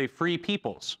 sometimes we'll say, free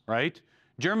peoples, right?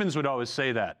 Germans would always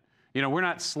say that. You know, we're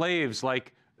not slaves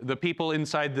like the people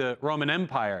inside the Roman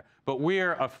Empire, but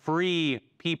we're a free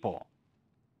people.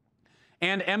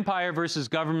 And empire versus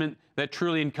government that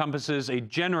truly encompasses a,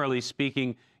 generally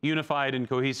speaking, unified and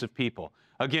cohesive people.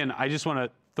 Again, I just want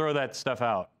to throw that stuff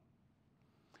out.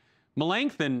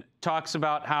 Melanchthon talks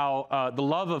about how the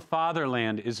love of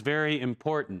fatherland is very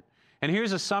important. And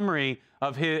here's a summary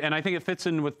of his, and I think it fits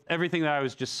in with everything that I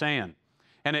was just saying.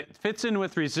 And it fits in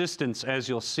with resistance, as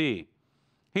you'll see.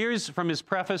 Here's from his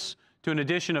preface to an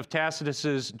edition of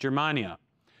Tacitus's Germania.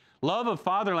 Love of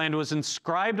fatherland was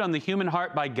inscribed on the human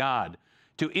heart by God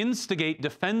to instigate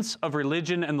defense of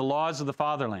religion and the laws of the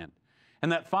fatherland,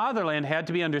 and that fatherland had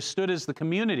to be understood as the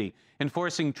community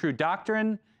enforcing true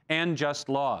doctrine and just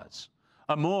laws.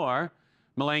 Amour,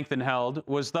 Melanchthon held,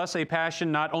 was thus a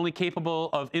passion not only capable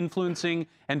of influencing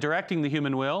and directing the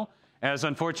human will, as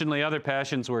unfortunately other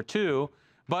passions were too,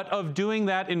 but of doing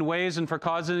that in ways and for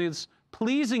causes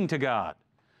pleasing to God.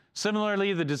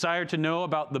 Similarly, the desire to know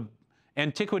about the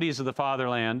antiquities of the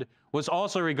fatherland was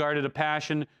also regarded a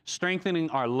passion strengthening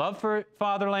our love for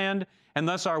fatherland and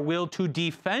thus our will to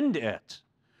defend it.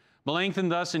 Melanchthon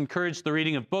thus encouraged the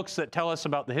reading of books that tell us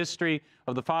about the history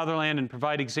of the fatherland and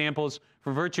provide examples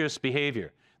for virtuous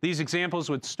behavior. These examples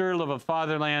would stir love of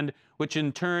fatherland, which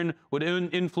in turn would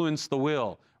influence the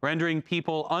will, rendering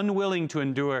people unwilling to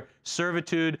endure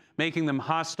servitude, making them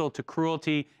hostile to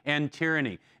cruelty and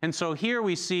tyranny. And so here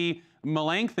we see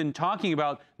Melanchthon talking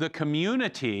about the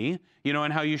community, you know,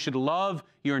 and how you should love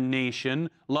your nation,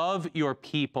 love your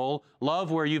people, love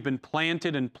where you've been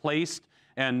planted and placed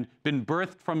and been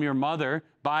birthed from your mother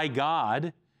by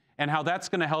God, and how that's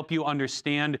going to help you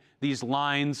understand these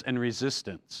lines and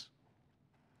resistance.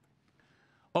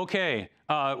 Okay,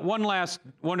 one last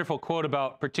wonderful quote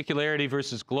about particularity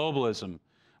versus globalism.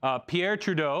 Pierre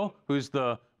Trudeau, who's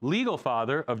the legal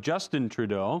father of Justin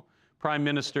Trudeau, Prime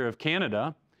Minister of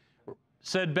Canada,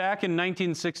 said back in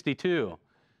 1962,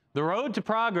 "The road to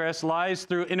progress lies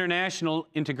through international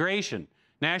integration.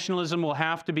 Nationalism will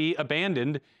have to be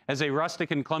abandoned as a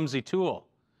rustic and clumsy tool."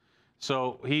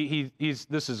 So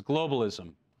this is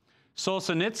globalism.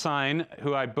 Solzhenitsyn,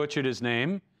 who I butchered his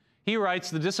name, he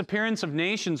writes, "The disappearance of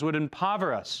nations would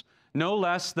impoverish us, no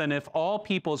less than if all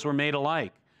peoples were made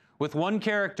alike, with one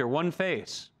character, one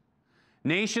face.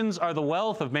 Nations are the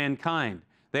wealth of mankind.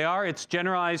 They are its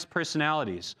generalized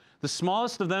personalities. The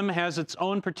smallest of them has its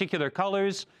own particular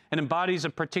colors and embodies a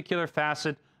particular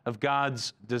facet of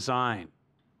God's design."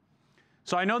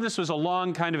 So I know this was a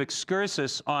long kind of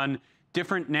excursus on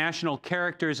different national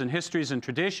characters and histories and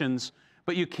traditions,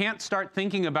 but you can't start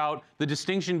thinking about the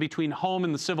distinction between home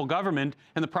and the civil government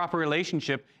and the proper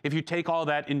relationship if you take all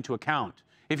that into account.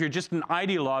 If you're just an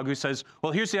ideologue who says,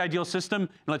 well, here's the ideal system,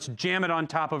 and let's jam it on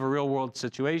top of a real-world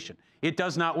situation. It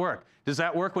does not work. Does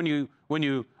that work when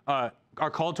you are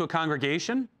called to a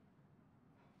congregation?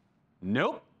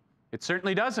 Nope, it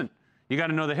certainly doesn't. You got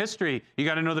to know the history. You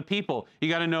got to know the people. You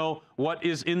got to know what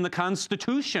is in the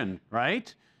Constitution,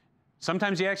 right?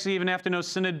 Sometimes you actually even have to know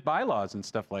synod bylaws and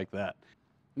stuff like that.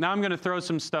 Now I'm going to throw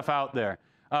some stuff out there.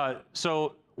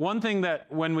 So one thing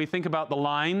that when we think about the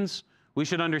lines, we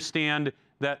should understand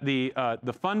that the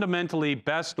fundamentally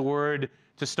best word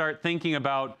to start thinking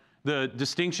about the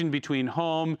distinction between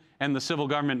home and the civil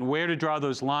government and where to draw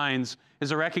those lines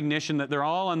is a recognition that they're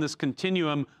all on this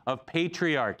continuum of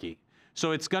patriarchy.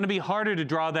 So it's going to be harder to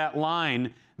draw that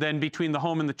line than between the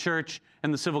home and the church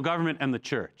and the civil government and the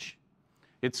church.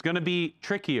 It's going to be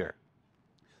trickier.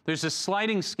 There's a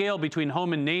sliding scale between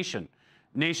home and nation.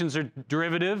 Nations are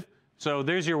derivative, so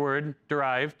there's your word,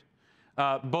 derived,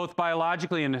 both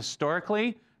biologically and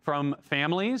historically from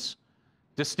families.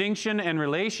 Distinction and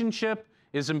relationship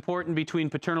is important between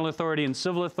paternal authority and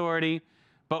civil authority,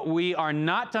 but we are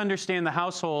not to understand the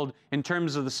household in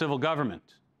terms of the civil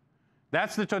government.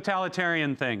 That's the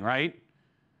totalitarian thing, right?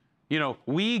 You know,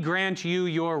 we grant you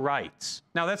your rights.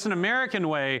 Now, that's an American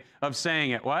way of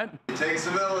saying it. What? It takes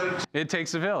a village. It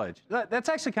takes a village. That's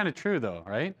actually kind of true, though,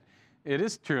 right? It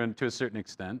is true to a certain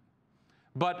extent.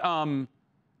 But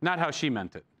not how she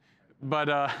meant it. But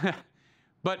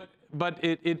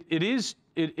it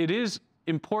is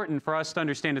important for us to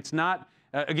understand it's not,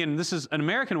 again, this is an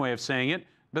American way of saying it,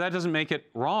 but that doesn't make it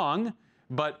wrong.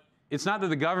 But it's not that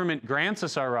the government grants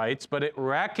us our rights, but it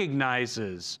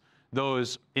recognizes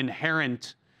those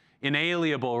inherent,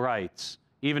 inalienable rights,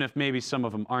 even if maybe some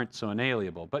of them aren't so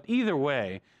inalienable. But either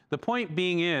way, the point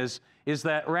being is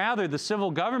that rather the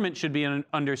civil government should be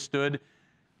understood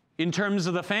in terms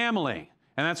of the family.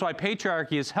 And that's why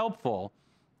patriarchy is helpful,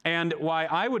 and why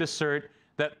I would assert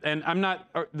that, and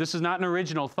this is not an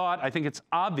original thought, I think it's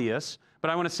obvious, but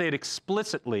I want to say it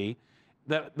explicitly,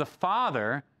 that the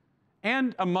father,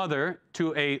 and a mother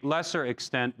to a lesser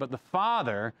extent, but the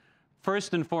father,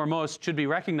 first and foremost, should be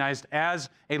recognized as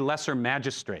a lesser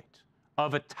magistrate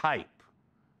of a type,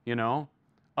 you know,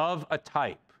 of a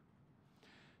type.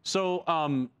 So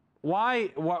why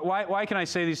can I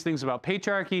say these things about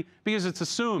patriarchy? Because it's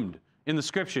assumed in the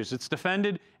scriptures. It's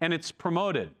defended and it's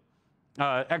promoted.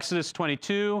 Exodus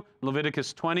 22,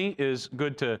 Leviticus 20 is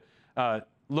good to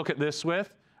look at this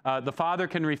with. The father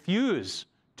can refuse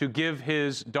to give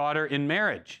his daughter in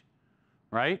marriage,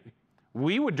 right?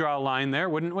 We would draw a line there,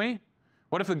 wouldn't we?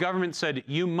 What if the government said,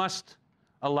 you must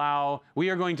allow, we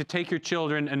are going to take your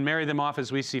children and marry them off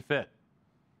as we see fit?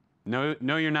 No,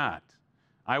 no, you're not.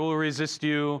 I will resist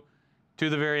you to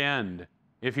the very end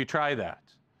if you try that.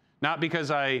 Not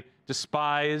because I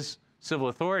despise civil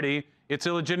authority, it's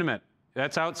illegitimate.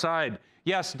 That's outside.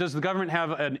 Yes, does the government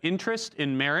have an interest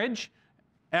in marriage?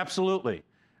 Absolutely.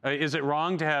 Is it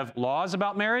wrong to have laws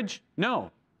about marriage?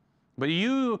 No.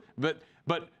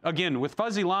 But again, with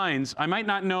fuzzy lines, I might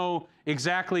not know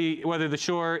exactly whether the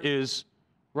shore is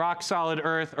rock solid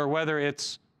earth or whether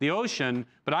it's the ocean,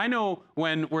 but I know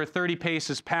when we're 30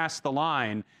 paces past the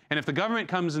line, and if the government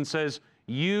comes and says,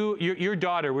 your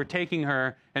daughter, we're taking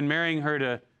her and marrying her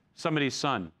to somebody's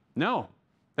son. No,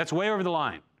 that's way over the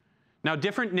line. Now,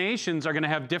 different nations are going to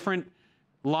have different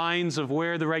lines of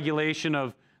where the regulation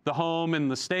of the home and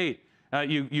the state.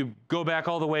 You go back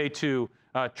all the way to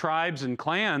tribes and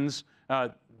clans.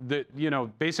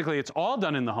 Basically, it's all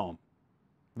done in the home.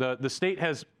 The state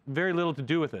has very little to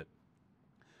do with it.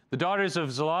 The daughters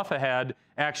of Zelophehad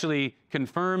actually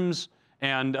confirms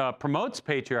and promotes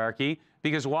patriarchy,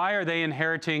 because why are they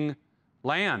inheriting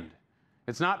land?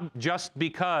 It's not just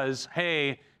because,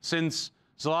 hey, since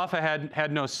Zelophehad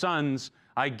had no sons,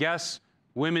 I guess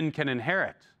women can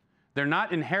inherit. They're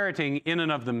not inheriting in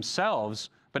and of themselves,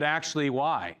 but actually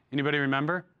why? Anybody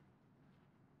remember?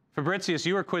 Fabricius,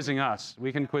 you were quizzing us.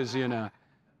 We can quiz you now.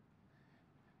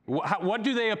 What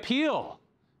do they appeal?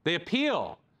 They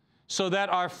appeal so that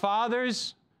our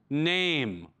Father's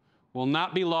name will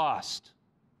not be lost.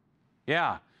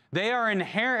 Yeah, they are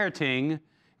inheriting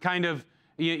kind of,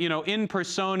 in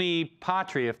persone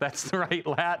patri, if that's the right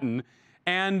Latin,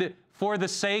 and for the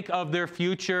sake of their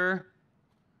future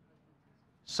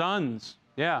sons.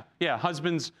 Yeah,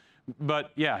 husbands,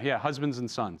 but husbands and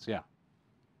sons, yeah.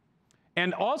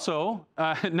 And also,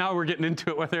 now we're getting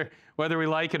into it whether we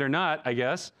like it or not, I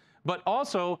guess, but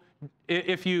also,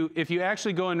 if you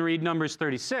actually go and read Numbers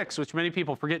 36, which many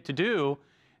people forget to do,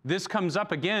 this comes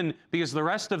up again because the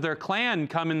rest of their clan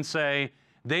come and say,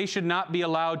 they should not be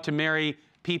allowed to marry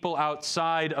people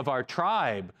outside of our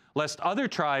tribe, lest other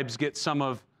tribes get some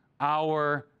of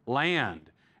our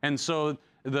land. And so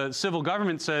the civil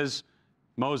government says,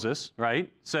 Moses, right,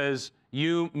 says,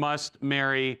 you must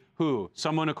marry who?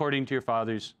 Someone according to your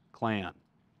father's clan.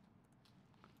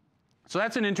 So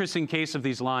that's an interesting case of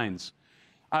these lines.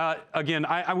 Again,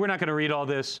 we're not going to read all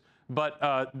this,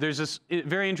 but there's this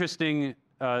very interesting,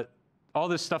 all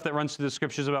this stuff that runs through the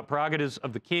scriptures about prerogatives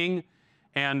of the king,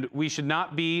 and we should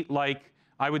not be like,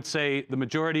 I would say, the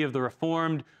majority of the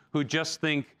Reformed who just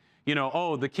think,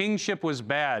 oh, the kingship was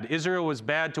bad. Israel was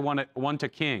bad to want a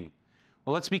king.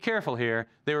 Well, let's be careful here.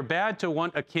 They were bad to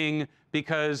want a king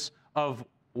because of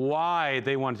why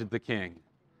they wanted the king.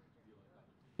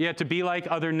 Yeah, to be like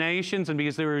other nations and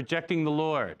because they were rejecting the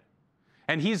Lord.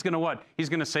 And he's going to what? He's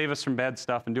going to save us from bad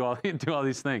stuff and do all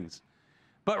these things.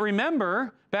 But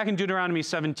remember, back in Deuteronomy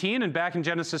 17 and back in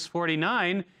Genesis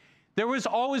 49, there was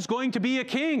always going to be a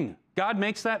king. God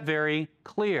makes that very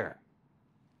clear.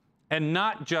 And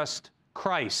not just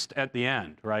Christ at the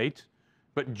end, right?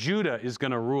 But Judah is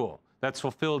going to rule. That's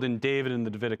fulfilled in David and the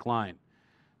Davidic line.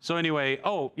 So anyway,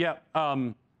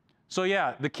 the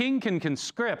king can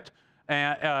conscript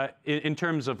in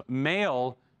terms of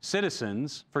male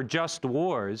citizens for just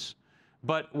wars.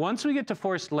 But once we get to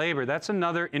forced labor, that's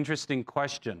another interesting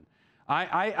question.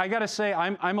 I got to say,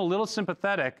 I'm a little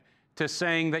sympathetic to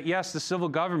saying that, yes, the civil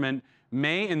government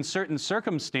may, in certain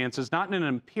circumstances, not in an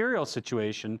imperial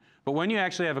situation, but when you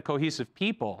actually have a cohesive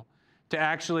people, to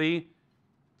actually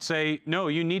say, no,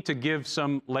 you need to give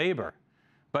some labor.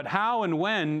 But how and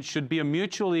when should be a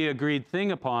mutually agreed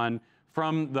thing upon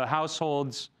from the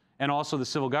households and also the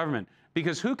civil government.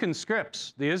 Because who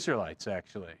conscripts the Israelites,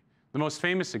 actually? The most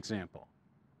famous example.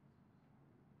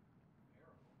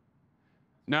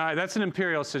 No, that's an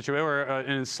imperial situation, or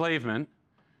an enslavement.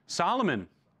 Solomon,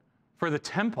 for the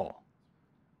temple.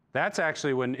 That's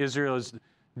actually when Israel is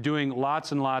doing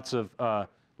lots and lots of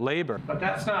labor. But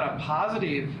that's not a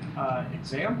positive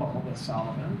example with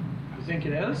Solomon. You think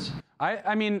it is?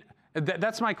 I mean,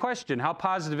 that's my question. How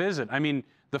positive is it? I mean,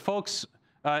 the folks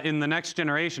in the next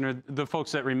generation, or the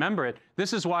folks that remember it,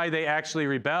 this is why they actually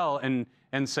rebel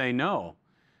and say no.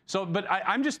 So, but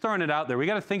I'm just throwing it out there. We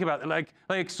got to think about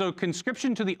it. So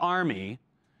conscription to the army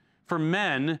for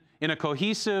men in a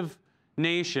cohesive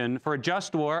nation for a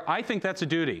just war, I think that's a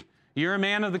duty. You're a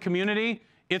man of the community.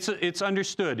 It's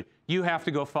understood. You have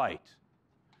to go fight.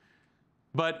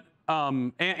 But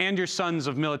and your sons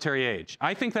of military age.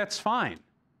 I think that's fine.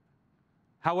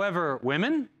 However,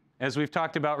 women, as we've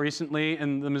talked about recently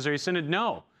in the Missouri Synod,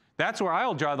 no. That's where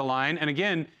I'll draw the line. And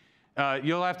again,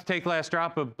 you'll have to take the last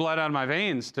drop of blood out of my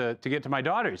veins to get to my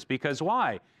daughters. Because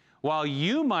why? While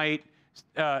you might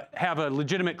have a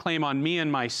legitimate claim on me and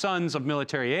my sons of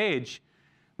military age,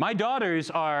 my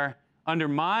daughters are under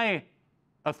my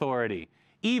authority.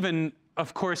 Even,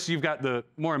 of course, you've got the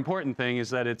more important thing is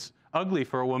that it's ugly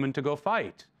for a woman to go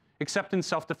fight, except in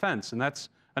self-defense, and that's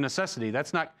a necessity.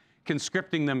 That's not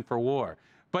conscripting them for war.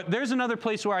 But there's another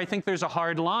place where I think there's a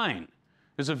hard line.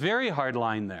 There's a very hard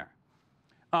line there.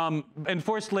 And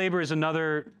forced labor is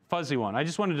another fuzzy one. I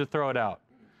just wanted to throw it out.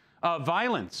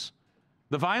 Violence.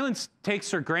 The violence takes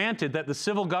for granted that the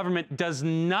civil government does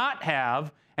not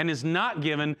have and is not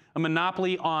given a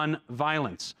monopoly on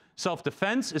violence.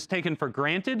 Self-defense is taken for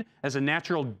granted as a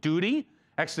natural duty.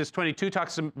 Exodus 22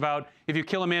 talks about if you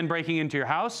kill a man breaking into your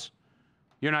house,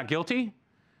 you're not guilty.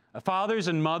 Fathers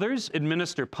and mothers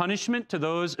administer punishment to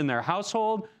those in their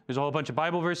household. There's a whole bunch of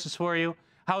Bible verses for you.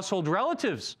 Household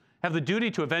relatives have the duty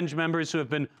to avenge members who have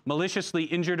been maliciously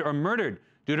injured or murdered.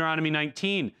 Deuteronomy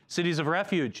 19, cities of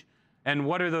refuge. And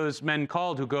what are those men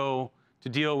called who go to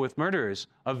deal with murderers?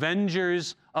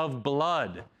 Avengers of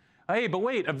blood. Hey, but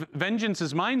wait, vengeance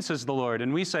is mine, says the Lord.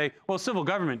 And we say, well, civil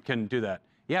government can do that.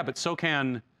 Yeah, but so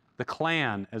can the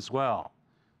clan as well.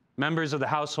 Members of the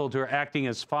household who are acting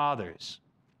as fathers.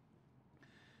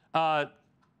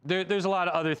 There's a lot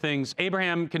of other things.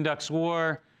 Abraham conducts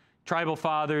war. Tribal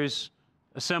fathers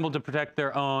assembled to protect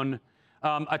their own.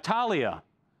 Atalia.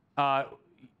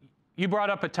 You brought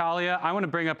up Atalia. I want to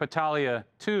bring up Atalia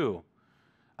too.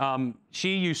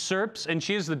 She usurps, and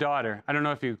she is the daughter. I don't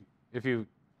know if you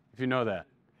know that.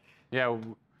 Yeah.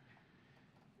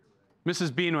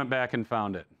 Mrs. Bean went back and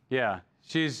found it. Yeah,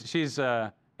 she's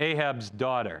Ahab's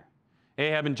daughter,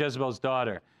 Ahab and Jezebel's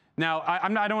daughter. Now, I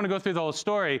don't want to go through the whole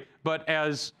story, but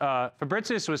as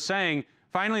Fabricius was saying,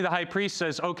 finally the high priest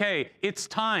says, okay, it's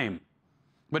time.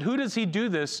 But who does he do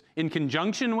this in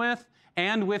conjunction with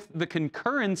and with the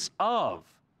concurrence of?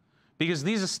 Because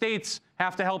these estates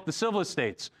have to help the civil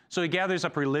estates. So he gathers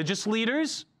up religious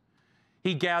leaders.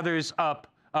 He gathers up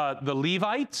the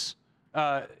Levites,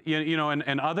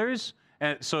 and others,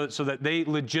 so that they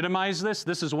legitimize this.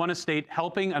 This is one estate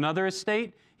helping another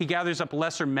estate. He gathers up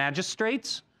lesser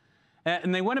magistrates.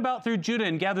 And they went about through Judah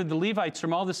and gathered the Levites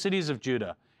from all the cities of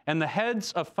Judah and the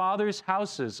heads of fathers'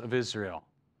 houses of Israel.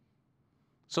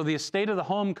 So the estate of the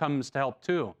home comes to help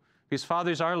too, because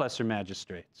fathers are lesser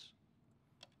magistrates.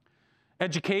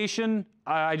 Education,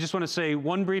 I just want to say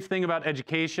one brief thing about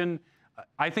education.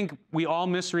 I think we all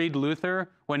misread Luther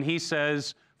when he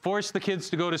says, force the kids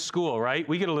to go to school, right?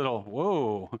 We get a little,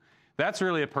 whoa, that's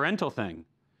really a parental thing.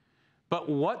 But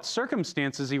what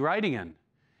circumstance is he writing in?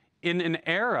 In an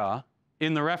era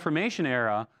in the Reformation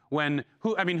era when,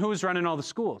 who was running all the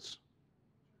schools?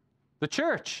 The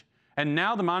church. And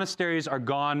now the monasteries are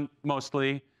gone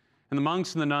mostly, and the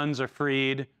monks and the nuns are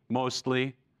freed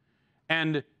mostly.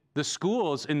 And the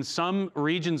schools in some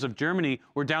regions of Germany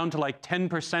were down to like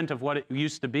 10% of what it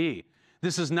used to be.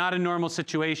 This is not a normal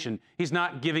situation. He's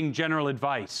not giving general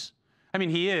advice. I mean,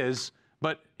 he is,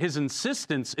 but his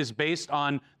insistence is based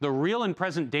on the real and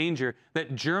present danger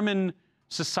that German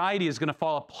society is going to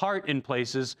fall apart in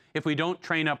places if we don't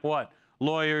train up what?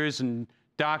 Lawyers and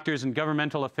doctors and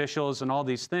governmental officials and all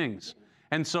these things.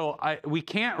 And so we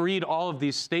can't read all of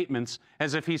these statements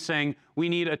as if he's saying we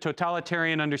need a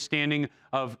totalitarian understanding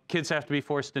of kids have to be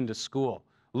forced into school.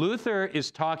 Luther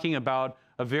is talking about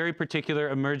a very particular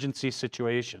emergency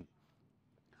situation.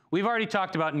 We've already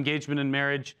talked about engagement in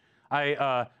marriage.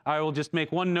 I will just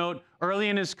make one note. Early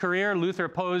in his career, Luther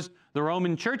opposed the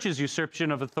Roman Church's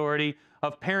usurpation of authority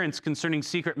of parents concerning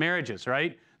secret marriages,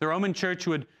 right? The Roman Church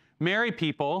would marry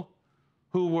people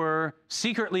who were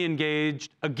secretly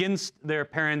engaged against their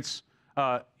parents'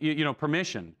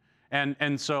 permission.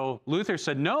 And so Luther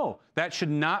said, no, that should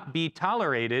not be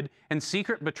tolerated, and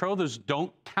secret betrothals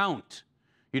don't count.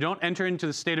 You don't enter into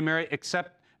the state of marriage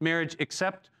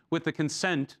except with the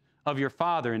consent of your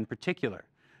father in particular.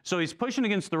 So he's pushing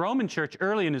against the Roman Church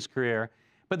early in his career,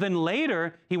 but then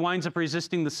later he winds up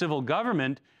resisting the civil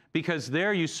government because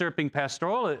they're usurping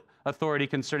pastoral authority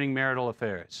concerning marital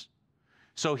affairs.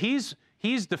 So he's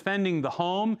defending the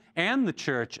home and the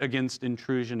church against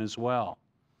intrusion as well.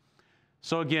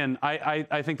 So again,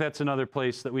 I think that's another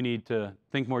place that we need to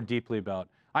think more deeply about.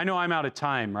 I know I'm out of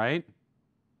time, right?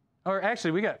 Or actually,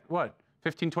 we got, what,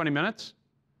 15, 20 minutes?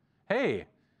 Hey,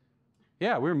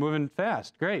 yeah, we're moving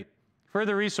fast. Great.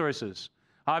 Further resources.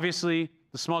 Obviously,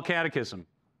 the small catechism,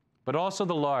 but also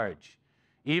the large.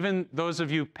 Even those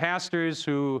of you pastors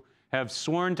who have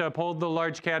sworn to uphold the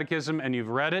large catechism and you've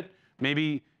read it,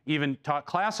 maybe even taught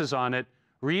classes on it,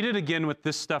 read it again with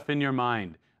this stuff in your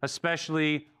mind,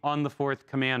 especially on the fourth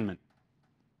commandment.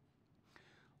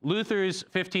 Luther's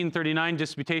 1539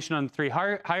 Disputation on the Three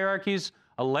Hierarchies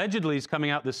allegedly is coming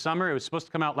out this summer. It was supposed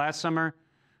to come out last summer,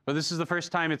 but this is the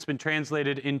first time it's been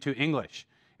translated into English.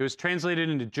 It was translated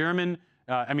into German.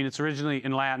 It's originally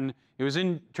in Latin. It was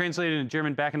translated into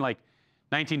German back in like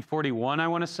 1941, I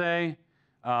want to say,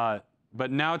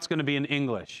 but now it's going to be in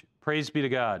English. Praise be to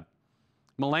God.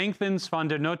 Melanchthon's Von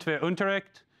der Notwehr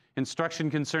Unterricht, Instruction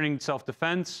Concerning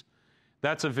Self-Defense.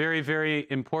 That's a very, very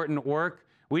important work.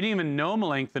 We didn't even know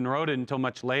Melanchthon wrote it until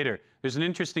much later. There's an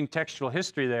interesting textual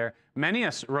history there.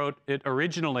 Mennius wrote it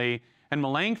originally, and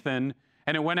Melanchthon,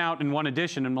 and it went out in one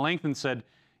edition, and Melanchthon said,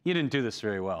 you didn't do this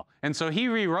very well. And so he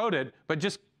rewrote it, but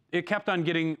it kept on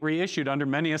getting reissued under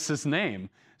Mennius's name.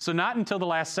 So not until the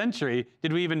last century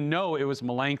did we even know it was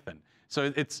Melanchthon.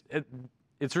 So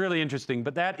it's really interesting,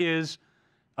 but that is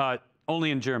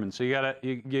only in German. So you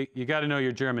gotta know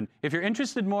your German. If you're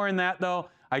interested more in that, though,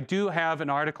 I do have an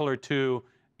article or two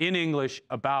in English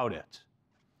about it.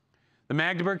 The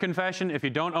Magdeburg Confession, if you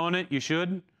don't own it, you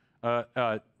should.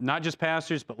 Not just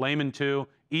pastors, but laymen too.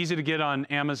 Easy to get on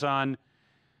Amazon.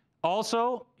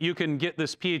 Also, you can get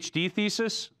this PhD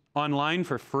thesis online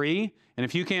for free. And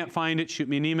if you can't find it, shoot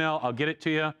me an email. I'll get it to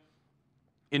you.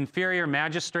 Inferior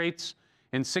Magistrates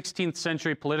in 16th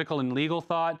century political and legal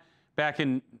thought. Back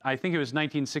in, I think it was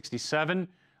 1967,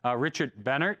 Richard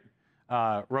Bennert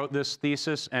wrote this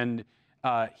thesis, and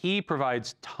he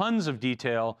provides tons of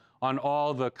detail on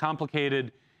all the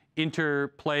complicated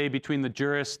interplay between the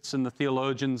jurists and the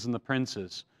theologians and the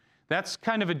princes. That's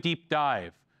kind of a deep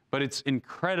dive, but it's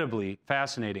incredibly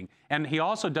fascinating. And he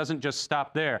also doesn't just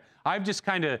stop there. I've just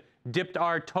kind of dipped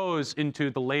our toes into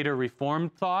the later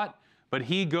Reformed thought, but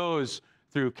he goes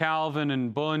through Calvin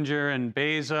and Bullinger and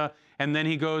Beza, and then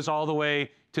he goes all the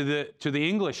way to the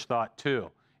English thought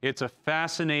too. It's a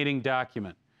fascinating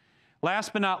document.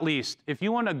 Last but not least, if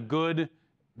you want a good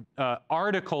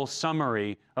article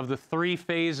summary of the three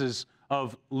phases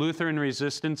of Lutheran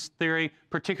resistance theory,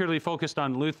 particularly focused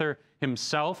on Luther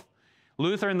himself,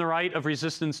 Luther and the Right of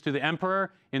Resistance to the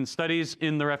Emperor in Studies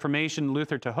in the Reformation,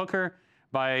 Luther to Hooker,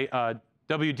 by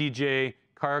W.D.J.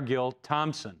 Cargill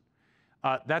Thompson.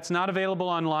 That's not available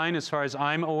online as far as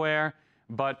I'm aware,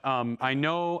 but I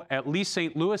know at least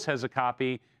St. Louis has a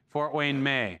copy, Fort Wayne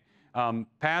may.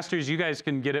 Pastors, you guys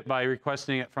can get it by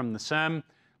requesting it from the SEM.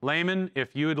 Layman,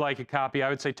 if you would like a copy, I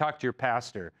would say talk to your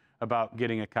pastor about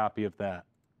getting a copy of that.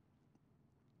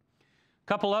 A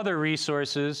couple other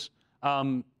resources.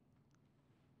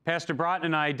 Pastor Broughton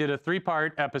and I did a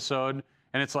 3-part episode,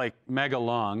 and it's like mega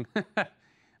long.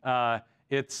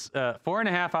 It's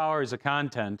 4.5 hours of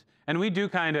content, and we do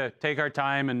kind of take our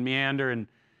time and meander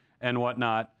and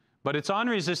whatnot. But it's on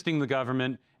resisting the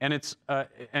government, and it's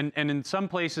and in some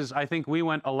places I think we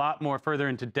went a lot more further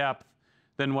into depth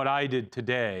than what I did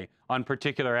today on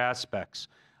particular aspects.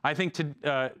 I think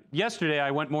yesterday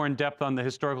I went more in depth on the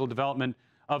historical development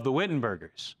of the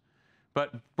Wittenbergers.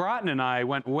 But Broughton and I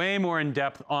went way more in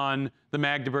depth on the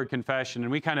Magdeburg Confession,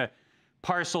 and we kind of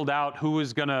parceled out who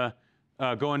was going to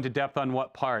go into depth on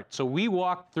what part. So we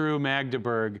walked through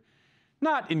Magdeburg,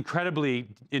 not incredibly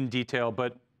in detail,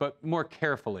 but more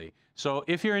carefully. So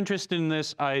if you're interested in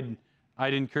this, I'd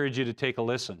encourage you to take a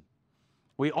listen.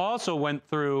 We also went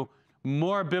through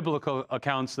more biblical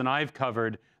accounts than I've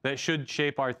covered that should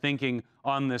shape our thinking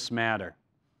on this matter.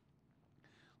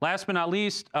 Last but not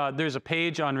least, there's a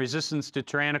page on resistance to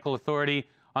tyrannical authority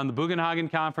on the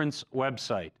Bugenhagen Conference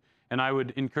website, and I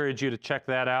would encourage you to check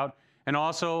that out. And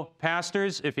also,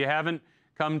 pastors, if you haven't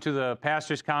come to the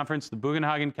Pastors Conference, the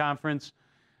Bugenhagen Conference,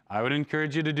 I would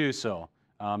encourage you to do so.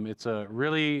 It's a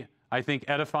really, I think,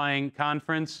 edifying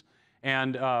conference,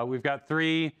 and we've got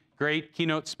 3 great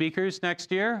keynote speakers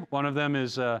next year. One of them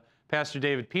is Pastor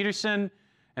David Peterson,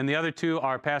 and the other 2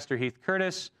 are Pastor Heath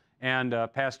Curtis and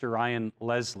Pastor Ryan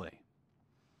Leslie.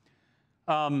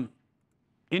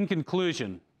 In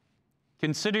conclusion,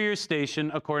 consider your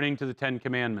station according to the 10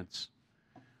 Commandments.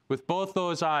 With both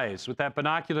those eyes, with that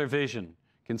binocular vision,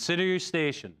 consider your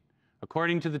station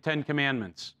according to the 10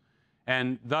 Commandments,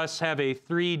 and thus have a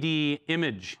 3D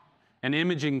image, an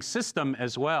imaging system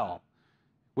as well,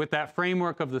 with that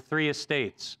framework of the 3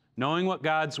 estates, knowing what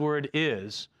God's Word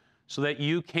is, so that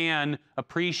you can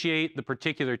appreciate the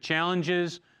particular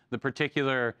challenges, the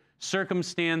particular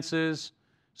circumstances,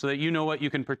 so that you know what you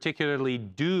can particularly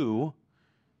do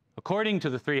according to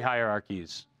the 3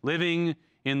 hierarchies, living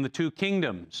in the 2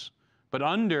 kingdoms, but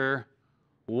under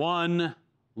one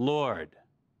Lord.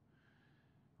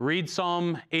 Read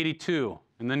Psalm 82,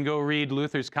 and then go read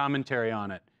Luther's commentary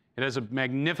on it. It has a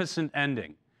magnificent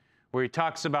ending where he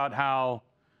talks about how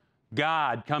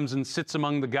God comes and sits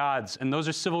among the gods, and those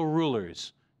are civil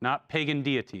rulers, not pagan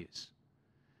deities.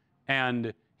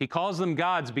 And he calls them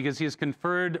gods because he has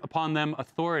conferred upon them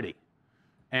authority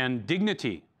and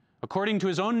dignity according to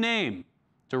his own name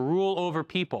to rule over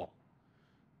people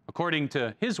according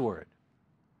to his word.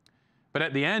 But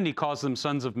at the end, he calls them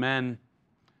sons of men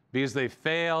because they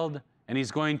failed, and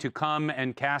he's going to come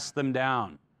and cast them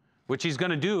down, which he's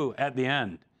going to do at the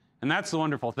end. And that's the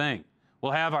wonderful thing.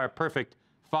 We'll have our perfect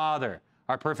Father,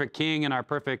 our perfect King, and our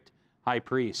perfect High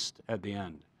Priest at the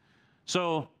end.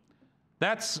 So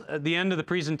that's the end of the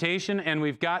presentation, and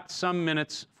we've got some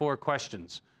minutes for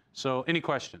questions. So any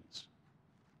questions?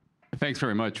 Thanks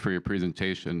very much for your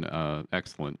presentation.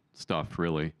 Excellent stuff,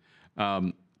 really.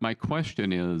 My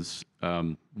question is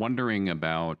wondering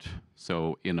about,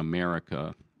 so in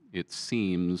America, it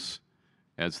seems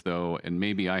as though, and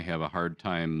maybe I have a hard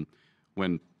time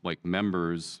when like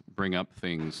members bring up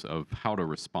things of how to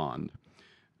respond.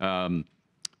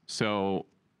 So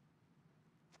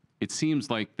it seems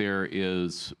like there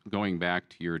is, going back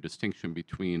to your distinction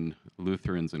between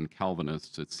Lutherans and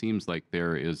Calvinists, it seems like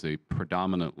there is a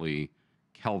predominantly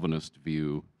Calvinist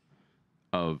view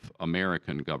of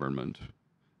American government,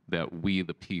 that we,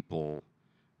 the people,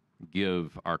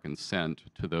 give our consent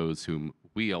to those whom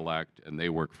we elect, and they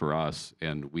work for us,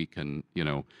 and we can, you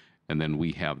know, and then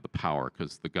we have the power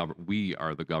because we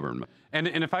are the government. And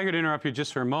if I could interrupt you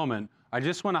just for a moment, I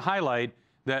just want to highlight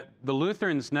that the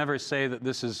Lutherans never say that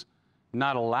this is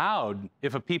not allowed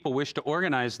if a people wish to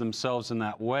organize themselves in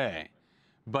that way,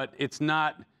 but it's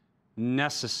not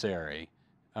necessary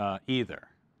either.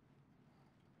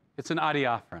 It's an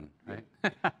adiaphron,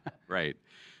 right? Right.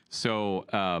 So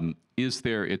is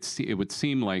there, it would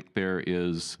seem like there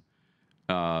is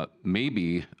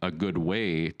maybe a good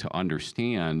way to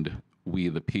understand we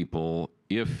the people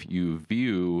if you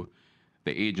view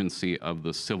the agency of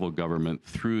the civil government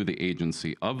through the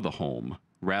agency of the home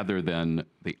rather than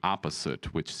the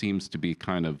opposite, which seems to be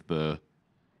kind of the...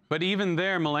 But even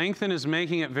there, Melanchthon is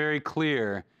making it very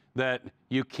clear that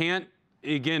you can't,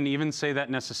 again, even say that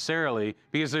necessarily,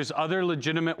 because there's other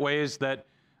legitimate ways that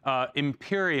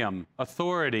imperium,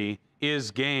 authority,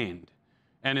 is gained.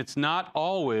 And it's not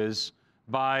always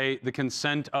by the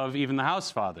consent of even the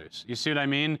house fathers. You see what I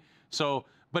mean? So,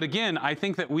 but again, I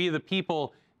think that we the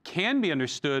people can be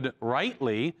understood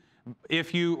rightly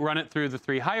if you run it through the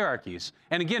 3 hierarchies.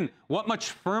 And again, what much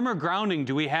firmer grounding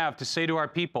do we have to say to our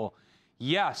people,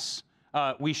 yes,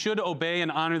 we should obey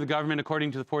and honor the government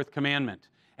according to the 4th commandment.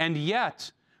 And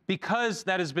yet, because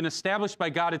that has been established by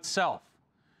God itself,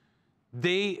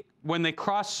 when they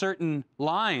cross certain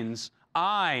lines,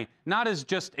 I, not as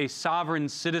just a sovereign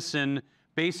citizen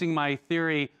basing my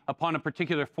theory upon a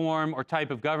particular form or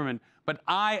type of government, but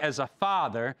I as a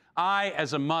father, I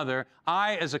as a mother,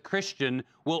 I as a Christian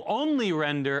will only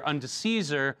render unto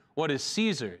Caesar what is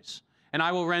Caesar's. And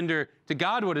I will render to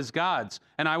God what is God's.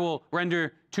 And I will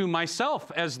render to myself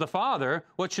as the father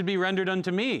what should be rendered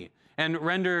unto me. And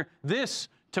render this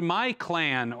to my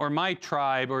clan or my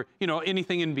tribe or, you know,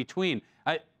 anything in between.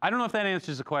 I don't know if that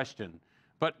answers the question.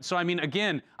 But so, I mean,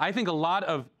 again, I think a lot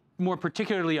of more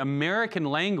particularly American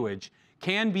language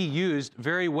can be used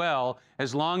very well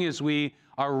as long as we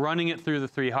are running it through the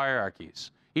three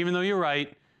hierarchies. Even though you're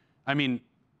right, I mean,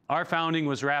 our founding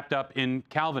was wrapped up in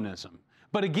Calvinism.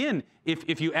 But again,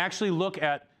 if you actually look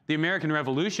at the American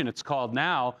Revolution, it's called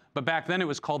now, but back then it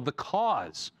was called the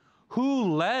cause.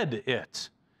 Who led it?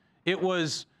 It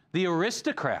was the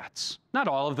aristocrats. Not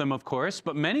all of them, of course,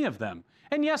 but many of them.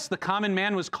 And yes, the common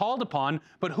man was called upon,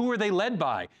 but who were they led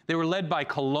by? They were led by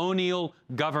colonial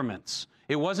governments.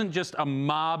 It wasn't just a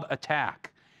mob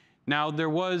attack. Now, there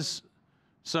was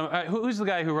some, who's the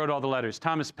guy who wrote all the letters?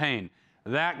 Thomas Paine.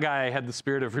 That guy had the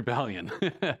spirit of rebellion.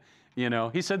 You know,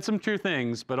 he said some true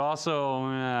things, but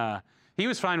also, he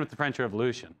was fine with the French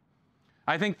Revolution.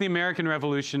 I think the American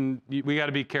Revolution, we got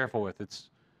to be careful with.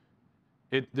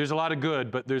 There's a lot of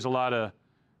good, but there's a lot of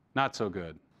not so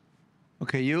good.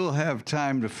 Okay, you'll have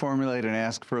time to formulate and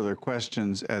ask further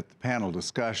questions at the panel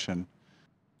discussion.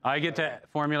 I get to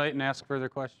formulate and ask further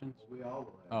questions? We all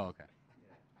will. Oh, okay.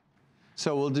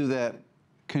 So we'll do that,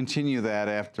 continue that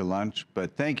after lunch,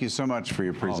 but thank you so much for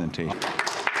your presentation.